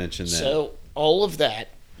forgot to mention that. So, all of that,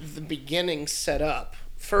 the beginning set up.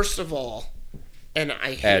 First of all, and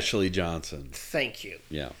I hate... Ashley Johnson. Thank you.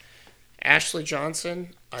 Yeah. Ashley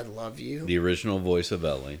Johnson, I love you. The original voice of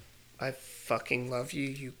Ellie. I fucking love you.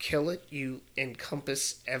 You kill it. You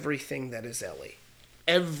encompass everything that is Ellie.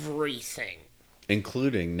 Everything.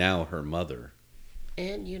 Including now her mother.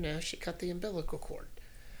 And, she cut the umbilical cord.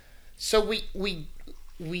 So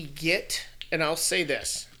we get, and I'll say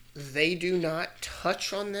this, they do not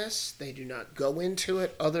touch on this. They do not go into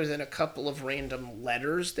it other than a couple of random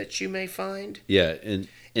letters that you may find. Yeah, in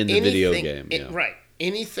the video game. Yeah. Right.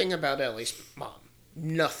 Anything about Ellie's mom.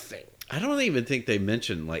 Nothing. I don't even think they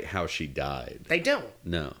mention, like, how she died. They don't.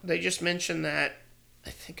 No. They just mention that, I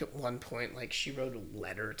think at one point, like, she wrote a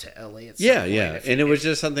letter to Ellie at some point. Yeah. And it was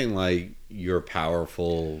just something like, you're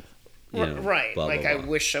powerful, right. Blah, like, blah, I blah.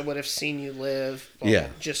 wish I would have seen you live.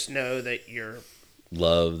 Just know that you're...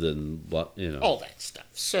 loved and, all that stuff.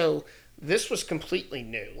 So this was completely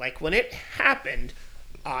new. Like when it happened,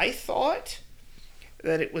 I thought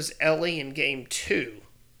that it was Ellie in game 2.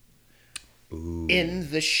 Ooh. In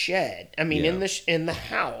the shed. I mean, in the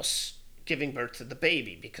house, giving birth to the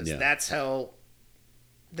baby, because that's how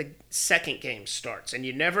the second game starts. And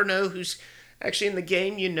you never know who's actually in the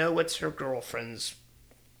game. It's her girlfriend's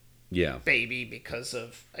baby because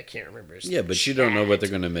of, I can't remember his name. But you don't know what they're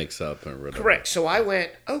going to mix up or whatever. Correct. So I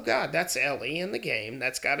went, oh God, that's Ellie in the game.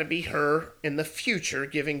 That's got to be her in the future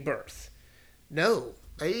giving birth. No,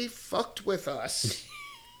 they fucked with us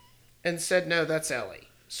and said, no, that's Ellie.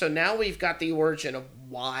 So now we've got the origin of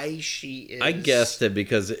why she is. I guessed it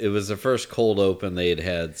because it was the first cold open they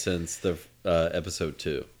had since the episode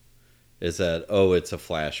 2. Is that, it's a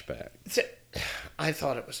flashback. I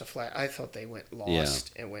thought it was I thought they went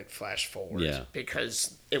lost and went flash forward. Yeah.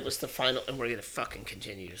 Because it was the final, and we're going to fucking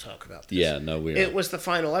continue to talk about this. Yeah, no, we are. It was the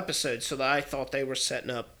final episode, so that I thought they were setting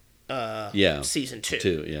up season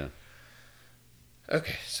 2.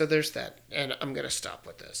 Okay, so there's that. And I'm going to stop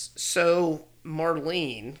with this. So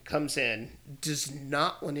Marlene comes in, does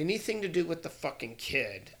not want anything to do with the fucking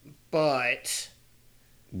kid, but...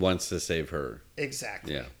 wants to save her.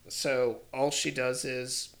 Exactly. Yeah. So all she does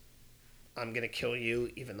is... I'm going to kill you,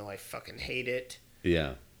 even though I fucking hate it.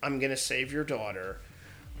 Yeah. I'm going to save your daughter.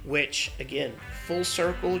 which, again, full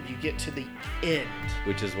circle, you get to the end.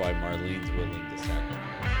 Which is why Marlene's willing to sacrifice.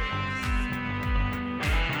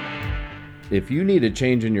 If you need a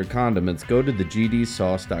change in your condiments, go to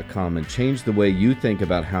thegdsauce.com and change the way you think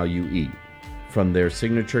about how you eat. From their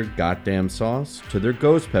signature goddamn sauce to their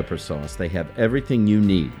ghost pepper sauce, they have everything you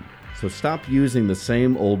need. So stop using the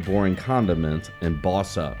same old boring condiments and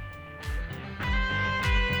boss up.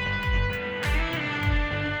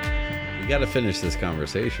 We got to finish this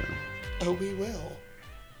conversation. Oh, we will.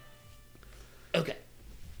 Okay.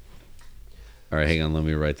 All right, hang on. Let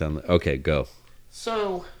me write down. Okay, go.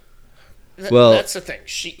 So, well, that's the thing.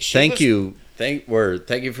 Thank you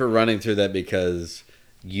for running through that, because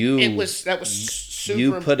that was super.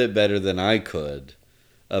 You put it better than I could,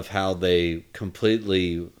 of how they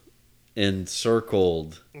completely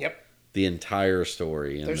encircled the entire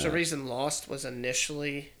story. There's a reason Lost was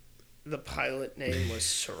initially, the pilot name was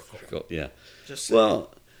Circle. Yeah. Just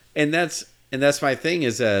well, and that's my thing,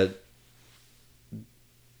 is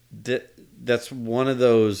that's one of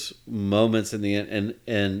those moments in the end,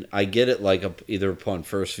 and I get it, like either upon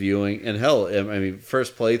first viewing, and hell, I mean,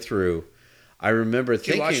 first playthrough, I remember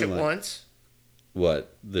thinking, you watch it once?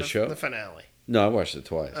 What, the show? The finale. No, I watched it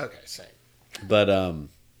twice. Okay, same. But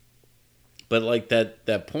like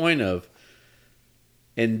that point of,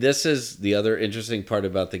 and this is the other interesting part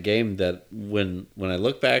about the game, that when I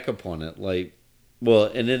look back upon it, like, well,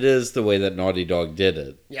 and it is the way that Naughty Dog did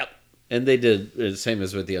it. Yep. And they did the same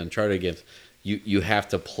as with the Uncharted games. You have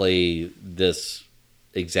to play this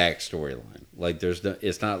exact storyline. Like,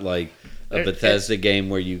 it's not like a Bethesda game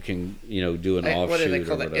where you can, do an offshoot. What do they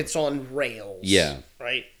call or that? whatever. It's on rails. Yeah.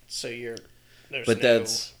 Right. So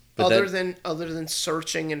other than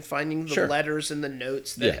searching and finding the letters and the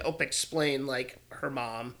notes that help explain, like, her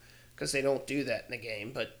mom, because they don't do that in the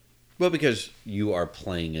game. Well, because you are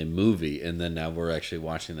playing a movie, and then now we're actually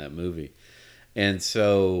watching that movie, and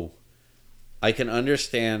so I can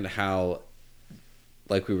understand how,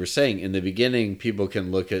 like we were saying in the beginning, people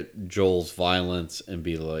can look at Joel's violence and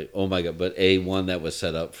be like, "Oh my god!" But one that was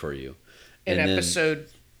set up for you. In episode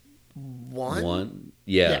 1?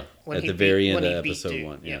 Yeah, at the very end of episode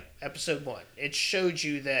 1. Yeah, episode 1. It showed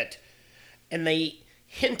you that, and they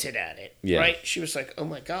hinted at it, yeah. Right? She was like, "Oh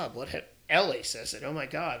my god, what have..." Ellie says it, "Oh my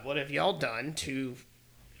god, what have y'all done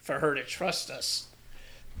for her to trust us?"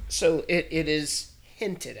 So it is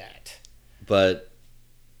hinted at. But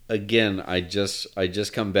again, I just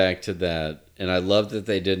come back to that, and I love that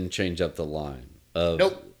they didn't change up the line of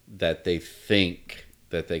that they think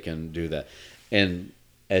that they can do that. And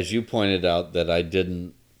as you pointed out, that I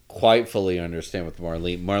didn't quite fully understand with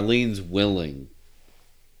Marlene. Marlene's willing.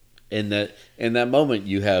 In that moment,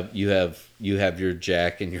 you have your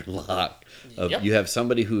Jack and your Locke. You have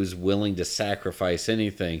somebody who's willing to sacrifice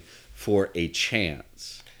anything for a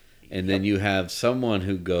chance, and then you have someone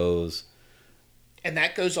who goes, and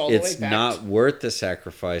that goes all the way back. It's not worth the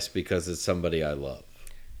sacrifice because it's somebody I love.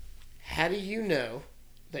 How do you know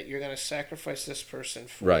that you're going to sacrifice this person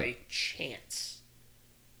for a chance?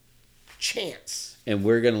 And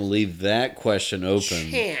we're going to leave that question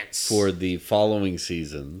open for the following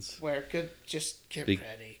seasons. Where just get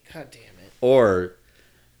ready. God damn it. Or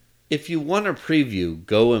if you want a preview,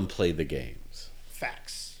 go and play the games.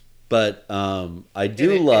 Facts. But I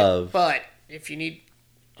do love... But if you need...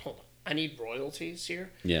 Hold on. I need royalties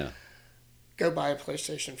here. Yeah. Go buy a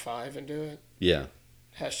PlayStation 5 and do it. Yeah.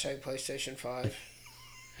 Hashtag PlayStation 5.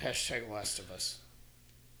 Hashtag Last of Us.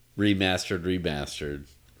 Remastered.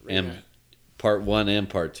 And part 1 and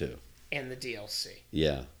part 2. And the DLC.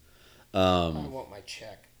 Yeah. I want my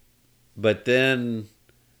check. But then...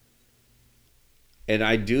 And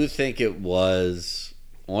I do think it was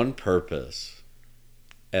on purpose,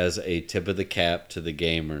 as a tip of the cap to the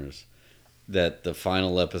gamers, that the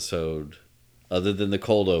final episode, other than the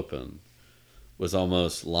cold open, was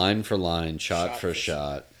almost line for line, shot for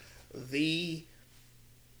shot.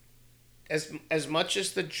 As much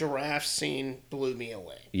as the giraffe scene blew me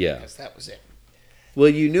away. Yeah. Because that was it. Well,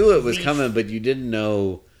 you knew it was coming, but you didn't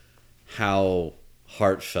know how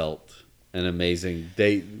heartfelt and amazing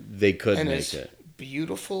they could make it.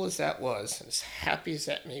 Beautiful as that was, and as happy as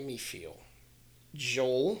that made me feel,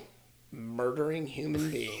 Joel murdering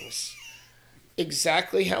human beings.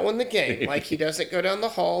 Exactly how in the game. Like, he doesn't go down the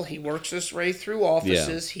hall. He works his way through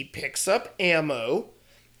offices. Yeah. He picks up ammo,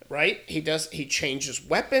 right? He changes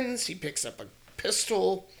weapons. He picks up a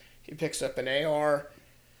pistol. He picks up an AR.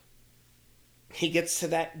 He gets to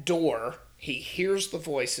that door. He hears the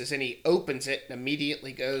voices, and he opens it and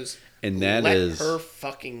immediately goes, and let her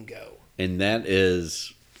fucking go. And that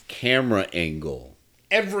is camera angle.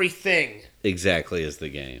 Everything. Exactly as the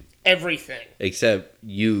game. Everything. Except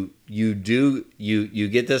you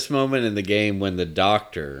get this moment in the game when the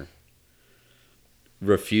doctor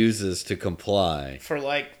refuses to comply. For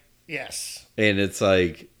yes. And it's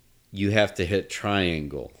like you have to hit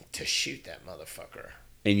triangle to shoot that motherfucker.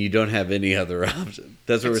 And you don't have any other option.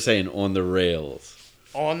 That's what we're saying, on the rails.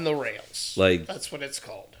 On the rails. Like, that's what it's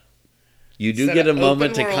called. You do get a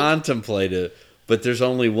moment to contemplate it, but there's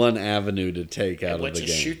only one avenue to take out of the game.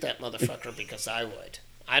 Just shoot that motherfucker because I would.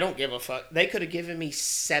 I don't give a fuck. They could have given me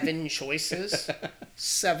 7 choices,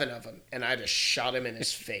 7 of them, and I'd have shot him in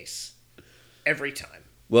his face every time.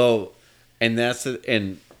 Well, and that's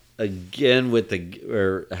and again with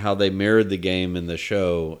how they mirrored the game in the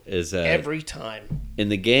show is that every time in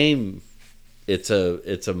the game it's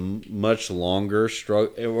a much longer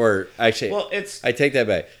struggle, or actually, I take that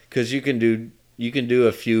back, because you can do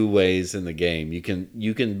a few ways in the game.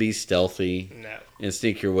 You can be stealthy and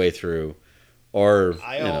sneak your way through. Or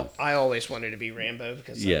I always wanted to be Rambo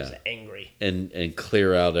because I was angry and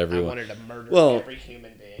clear out everyone. I wanted to murder every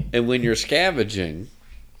human being. And when you're scavenging,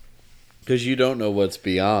 because you don't know what's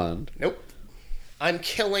beyond. Nope. I'm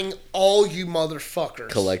killing all you motherfuckers.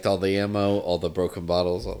 Collect all the ammo, all the broken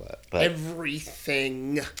bottles, all that.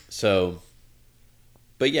 Everything. So,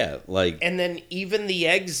 but yeah, and then even the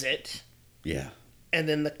exit. Yeah. And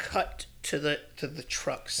then the cut to the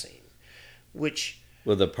truck scene, which.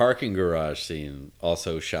 Well, the parking garage scene,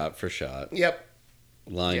 also shot for shot. Yep.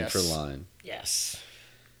 Line for line. Yes.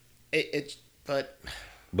 But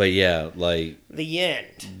yeah, the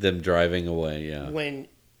end. Them driving away, yeah. When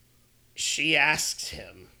she asks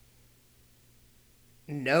him,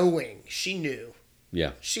 knowing, she knew.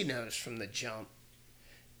 Yeah. She knows from the jump.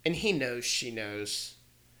 And he knows she knows.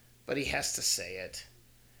 But he has to say it.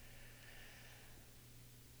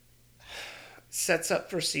 Sets up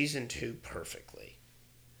for season 2 perfectly.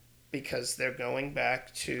 Because they're going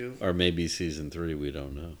back to... Or maybe season 3, we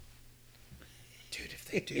don't know. Dude, if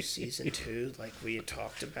they do season 2, like we had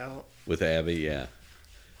talked about... With Abby, yeah.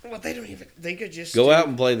 Well, they don't even... They could just... Go out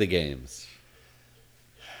and play the games.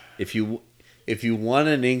 If you want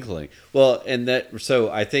an inkling... Well, and that... So,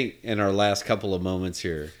 I think in our last couple of moments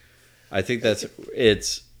here, I think that's...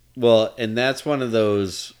 It's... Well, and that's one of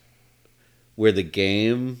those where the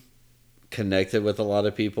game connected with a lot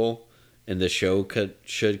of people... and the show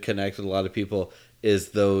should connect with a lot of people, is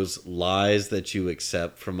those lies that you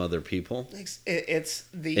accept from other people. It's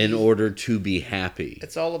in order to be happy.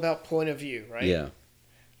 It's all about point of view, right? Yeah.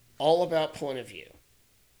 All about point of view.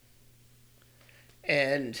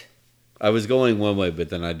 And... I was going one way, but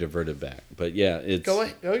then I diverted back. But yeah, it's... Go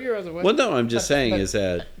your other way. Well, no, I'm just saying is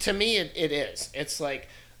that... To me, it is. It's like,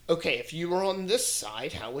 okay, if you were on this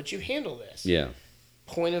side, how would you handle this? Yeah.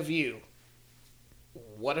 Point of view.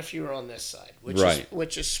 What if you were on this side?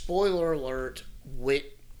 Which is spoiler alert with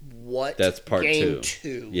what that's part game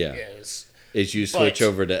 2 is. Is you switch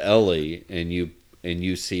over to Ellie and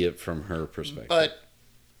you see it from her perspective. But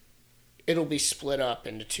it'll be split up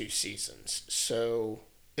into 2 seasons. So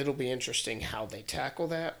it'll be interesting how they tackle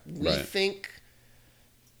that. We think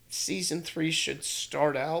season 3 should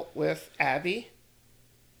start out with Abby.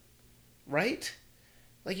 Right?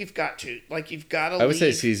 You've got to. I would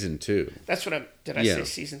say season 2. That's what Did I say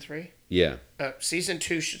season 3? Yeah. Season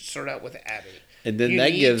 2 should start out with Abby. And then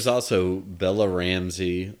gives also Bella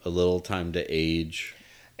Ramsey a little time to age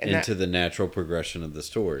into the natural progression of the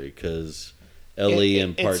story. Because Ellie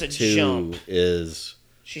in part 2 is...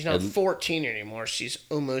 She's not 14 anymore. She's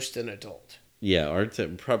almost an adult. Yeah, or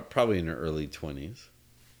probably in her early 20s.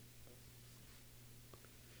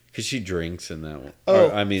 Because she drinks in that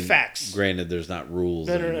one. Facts. Granted, there's not rules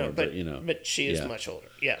anymore, but she is much older.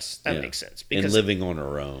 Yes, that makes sense. And living on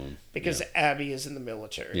her own. Because Abby is in the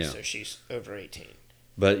military, so she's over 18.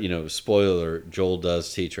 But, spoiler, Joel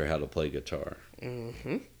does teach her how to play guitar.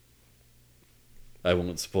 Mm-hmm. I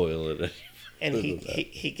won't spoil it. And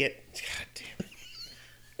he get... God damn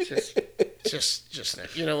it.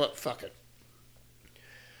 Just... You know what? Fuck it.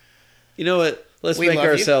 You know what? Let's make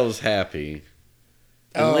ourselves happy.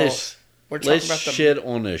 And let's shit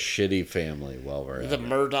on a shitty family while we're at the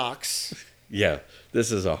Murdaughs. Yeah,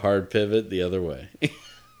 this is a hard pivot the other way.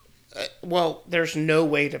 Well, there's no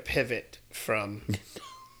way to pivot from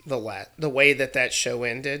the way that show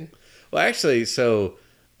ended. Well, actually, so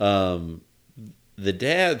the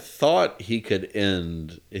dad thought he could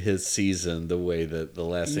end his season the way that the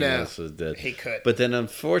last thing else was did. He could, but then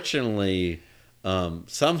unfortunately.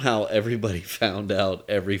 Somehow everybody found out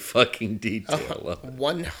every fucking detail of it.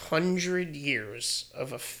 100 years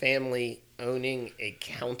of a family owning a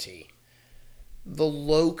county. The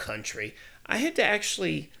Low Country. I had to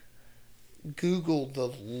actually Google the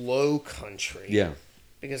Low Country. Yeah.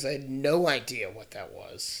 because I had no idea what that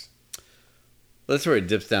was. That's where it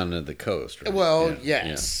dips down into the coast, right? Well,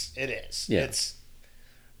 yes, it is. Yeah. It's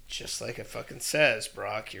just like it fucking says,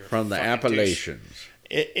 Brock. You're From the Appalachians.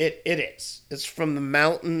 It is. It's from the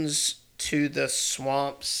mountains to the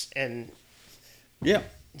swamps and Yeah.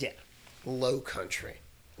 low country.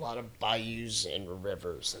 A lot of bayous and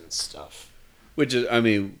rivers and stuff. Which is, I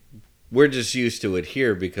mean, we're just used to it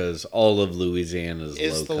here because all of Louisiana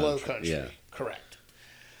is low country. Yeah. Correct.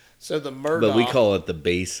 So the Murdaugh. But we call it the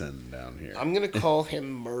basin down here. I'm going to call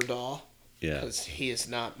him Murdaugh. Yeah. Because he is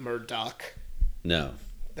not Murdoch. No.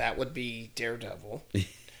 That would be Daredevil.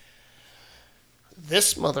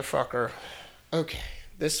 This motherfucker. Okay.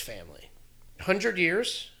 This family. 100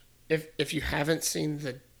 years. If you haven't seen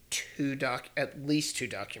the at least two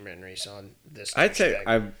documentaries on this. I'd say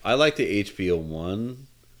I like the HBO one.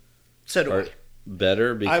 So do I.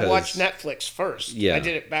 Better because I watched Netflix first. Yeah. I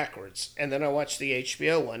did it backwards. And then I watched the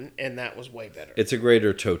HBO one, and that was way better. It's a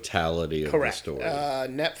greater totality of Correct. the story.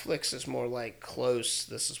 Netflix is more like close.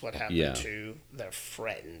 This is what happened to their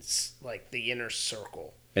friends, like the inner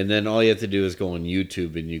circle. And then all you have to do is go on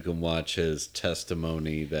YouTube, and you can watch his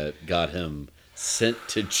testimony that got him sent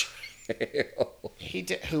to jail. He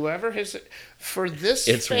did. Whoever his for this.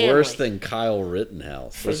 It's family, worse than Kyle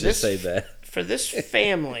Rittenhouse. Let's just say that. For this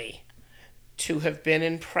family to have been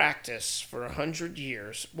in practice for 100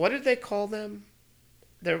 years, what did they call them?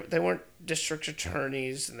 They weren't district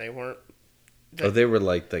attorneys, and they weren't. They were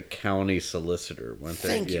like the county solicitor, weren't they?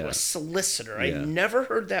 Thank you, a solicitor. I never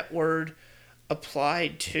heard that word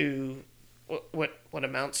applied to what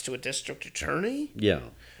amounts to a district attorney. Yeah,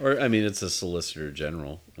 or I mean, it's a solicitor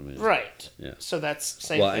general. I mean, right. Yeah. So that's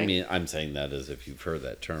same. Well, thing. I mean, I'm saying that as if you've heard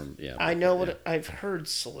that term. Yeah. I know what I've heard.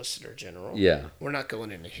 Solicitor general. Yeah. We're not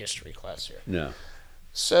going into history class here. No.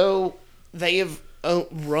 So they have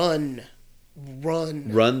run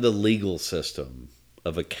the legal system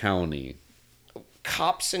of a county,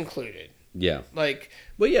 cops included. Yeah. Like.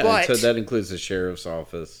 Well, yeah. But, so that includes the sheriff's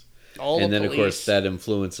office. And then, of course, that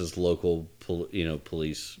influences local,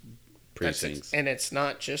 police precincts. And it's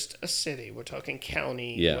not just a city. We're talking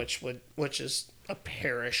county, which is a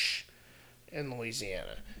parish in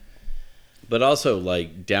Louisiana. But also,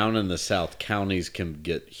 like, down in the South, counties can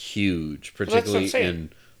get huge, particularly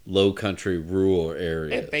in low country, rural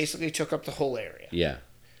areas. It basically took up the whole area. Yeah.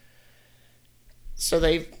 So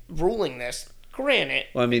they've ruling this. Granted,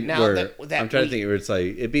 well, I mean, now I'm trying to think. It's like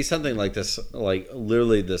it'd be something like this, like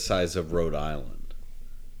literally the size of Rhode Island.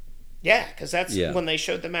 Yeah, because that's when they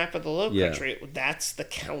showed the map of the Low Country. That's the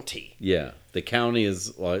county. Yeah, the county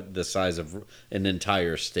is like the size of an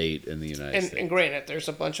entire state in the United States. And granted, there's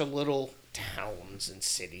a bunch of little towns and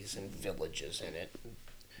cities and villages in it,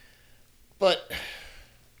 but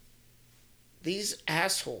these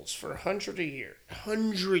assholes for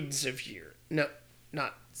hundreds of years. No,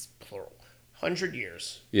 not plural. 100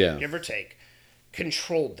 years, give or take,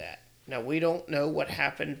 controlled that. Now, we don't know what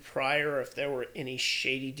happened prior, if there were any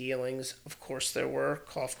shady dealings. Of course there were,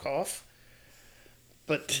 cough, cough.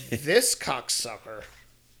 But this cocksucker,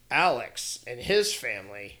 Alex, and his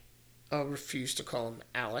family, I'll refuse to call him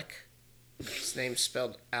Alec. His name's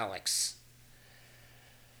spelled Alex.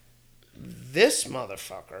 This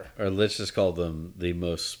motherfucker. Or let's just call them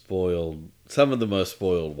some of the most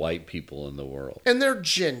spoiled white people in the world. And they're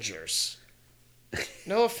gingers.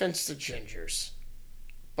 No offense to gingers,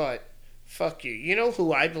 but fuck you. You know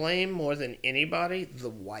who I blame more than anybody? The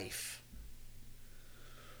wife.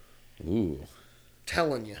 Ooh.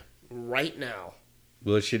 Telling you, right now.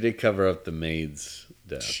 Well, she did cover up the maid's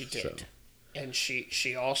death. She did. So. And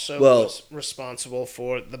she also was responsible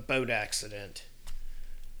for the boat accident.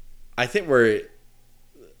 I think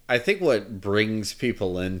what brings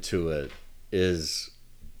people into it is...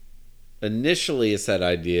 Initially, it's that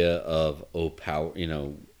idea of power.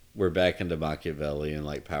 We're back into Machiavelli and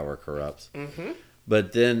like power corrupts. Mm-hmm.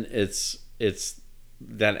 But then it's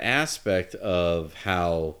that aspect of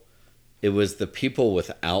how it was the people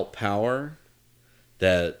without power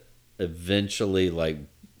that eventually,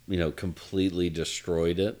 completely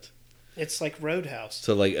destroyed it. It's like Roadhouse.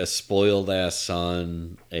 So, like a spoiled ass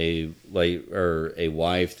son, a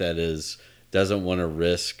wife that doesn't want to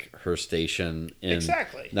risk her station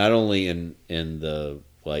not only in the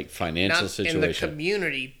financial situation in the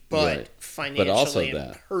community, but financially, but also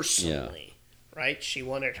and personally, right? She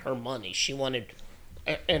wanted her money. She wanted,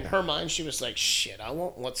 in her mind, she was like, "Shit, I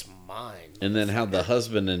want what's mine." And then how the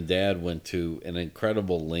husband and dad went to an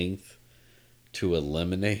incredible length to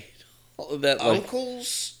eliminate all of that.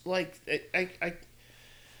 Uncles,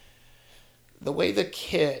 the way the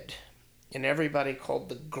kid. And everybody called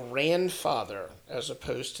the grandfather, as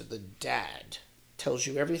opposed to the dad, tells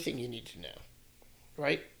you everything you need to know,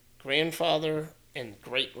 right? Grandfather and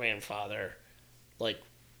great-grandfather, like,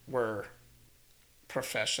 were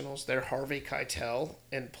professionals. They're Harvey Keitel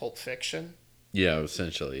in Pulp Fiction. Yeah,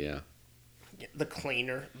 essentially, yeah. The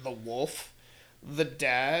cleaner, the wolf. The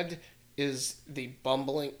dad is the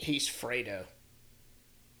bumbling... He's Fredo.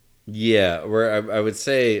 Yeah, where I would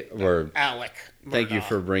say... Alec Murdaugh. Thank you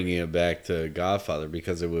for bringing it back to Godfather,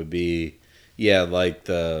 because it would be... Yeah, like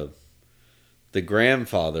the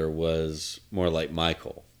grandfather was more like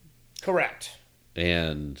Michael. Correct.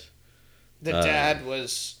 And... The dad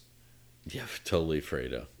was... Yeah, totally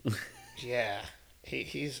Fredo. Yeah.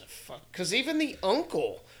 He's a fuck... Because even the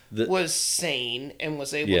uncle was sane and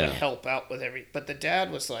was able to help out with But the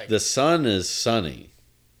dad was like... The son is Sonny.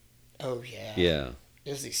 Oh, yeah. Yeah.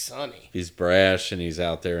 Is he Sonny? He's brash and he's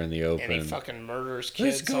out there in the open. And he fucking murders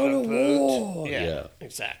kids Let's go on a to boat. war. Yeah,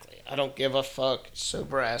 exactly. I don't give a fuck. So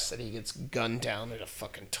brass that he gets gunned down at a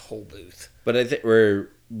fucking toll booth. But I think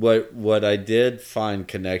what I did find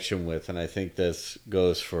connection with, and I think this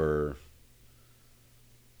goes for...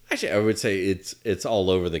 Actually, I would say it's all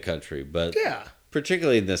over the country, but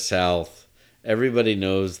particularly in the South, everybody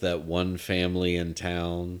knows that one family in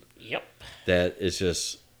town. Yep. That is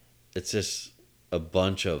just... It's just a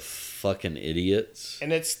bunch of fucking idiots.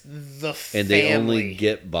 And it's the family. And they only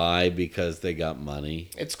get by because they got money.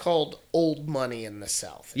 It's called old money in the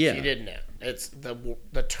South. If you didn't know. It's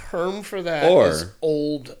the term for that is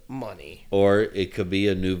old money. Or it could be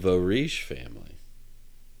a nouveau riche family.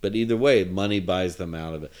 But either way, money buys them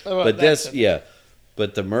out of it. Oh, but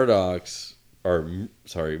but the Murdaughs,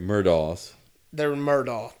 Murdaughs. They're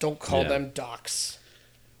Murdaugh. Don't call them docs.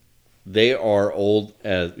 They are old,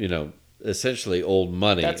 essentially old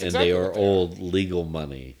money, That's and exactly they are old legal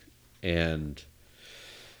money. And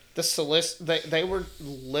they were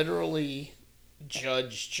literally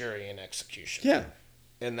judge, jury, and execution. Yeah.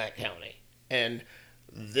 In that county. And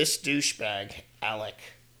this douchebag, Alec,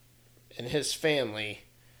 and his family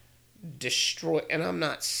destroy. And I'm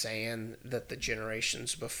not saying that the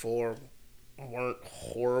generations before weren't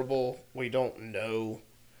horrible. We don't know.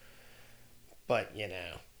 But,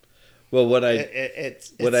 Well, what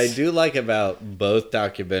I do like about both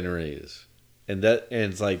documentaries, and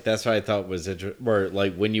it's like that's what I thought was interesting. Where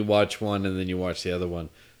like when you watch one and then you watch the other one,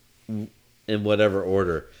 in whatever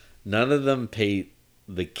order, none of them paint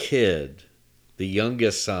the kid, the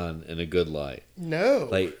youngest son, in a good light. No,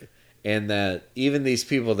 and that even these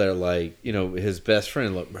people that are like, his best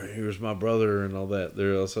friend, look, here's my brother and all that.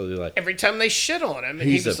 They're also like every time they shit on him, and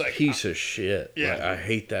he's he was a like, piece of shit. Yeah, I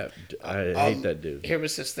hate that. I hate that dude. Here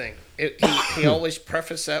was his thing. He always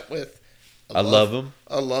prefaced that with, I love him.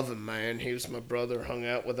 I love him, man. He was my brother. Hung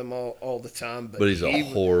out with him all the time. But he's a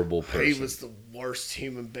horrible person. He was the worst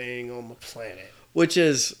human being on the planet. Which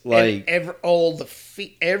is like everybody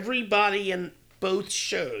in both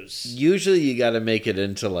shows. Usually you got to make it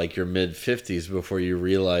into like your mid-50s before you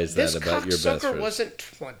realize that about your best friend. This cocksucker wasn't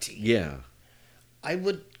 20. Yeah. I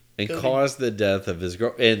would... And caused the death of his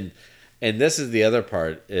girl. And this is the other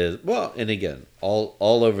part is, well, and again, all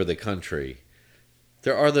over the country,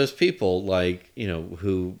 there are those people like,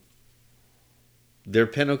 who their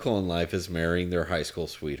pinnacle in life is marrying their high school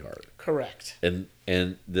sweetheart. Correct. And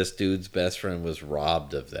this dude's best friend was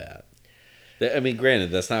robbed of that. I mean,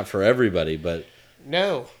 granted, that's not for everybody, but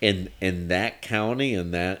no. In that county,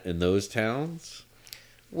 in those towns,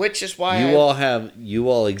 which is why you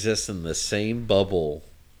all exist in the same bubble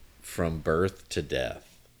from birth to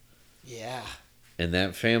death. Yeah. And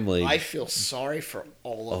that family, I feel sorry for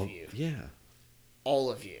all of you. Yeah.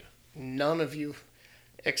 All of you. None of you,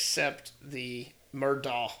 except the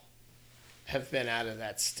Murdaugh, have been out of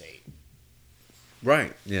that state.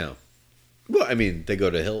 Right. Yeah. Well, I mean, they go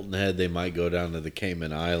to Hilton Head. They might go down to the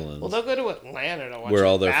Cayman Islands. Well, they'll go to Atlanta to watch where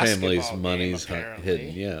all their basketball family's money's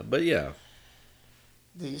hidden. Yeah, but yeah.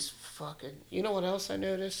 These fucking... You know what else I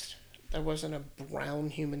noticed? There wasn't a brown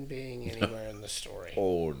human being anywhere in the story.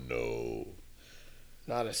 Oh, no.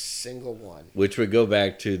 Not a single one. Which would go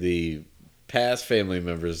back to the past family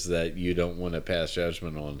members that you don't want to pass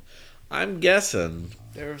judgment on. I'm guessing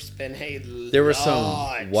there were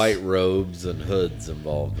some white robes and hoods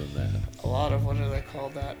involved in that. A lot of, what do they call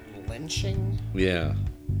that? Lynching? Yeah.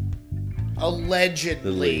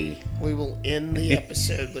 Allegedly. We will end the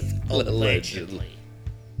episode with allegedly.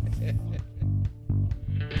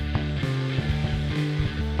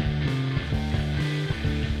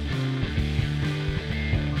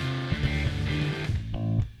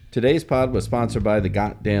 Today's pod was sponsored by The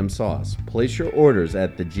Goddamn Sauce. Place your orders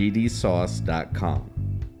at thegdsauce.com.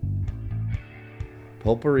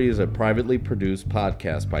 Pulpery is a privately produced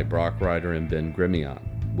podcast by Brock Ryder and Ben Grimion.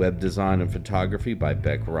 Web design and photography by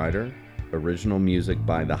Beck Ryder. Original music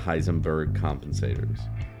by the Heisenberg Compensators.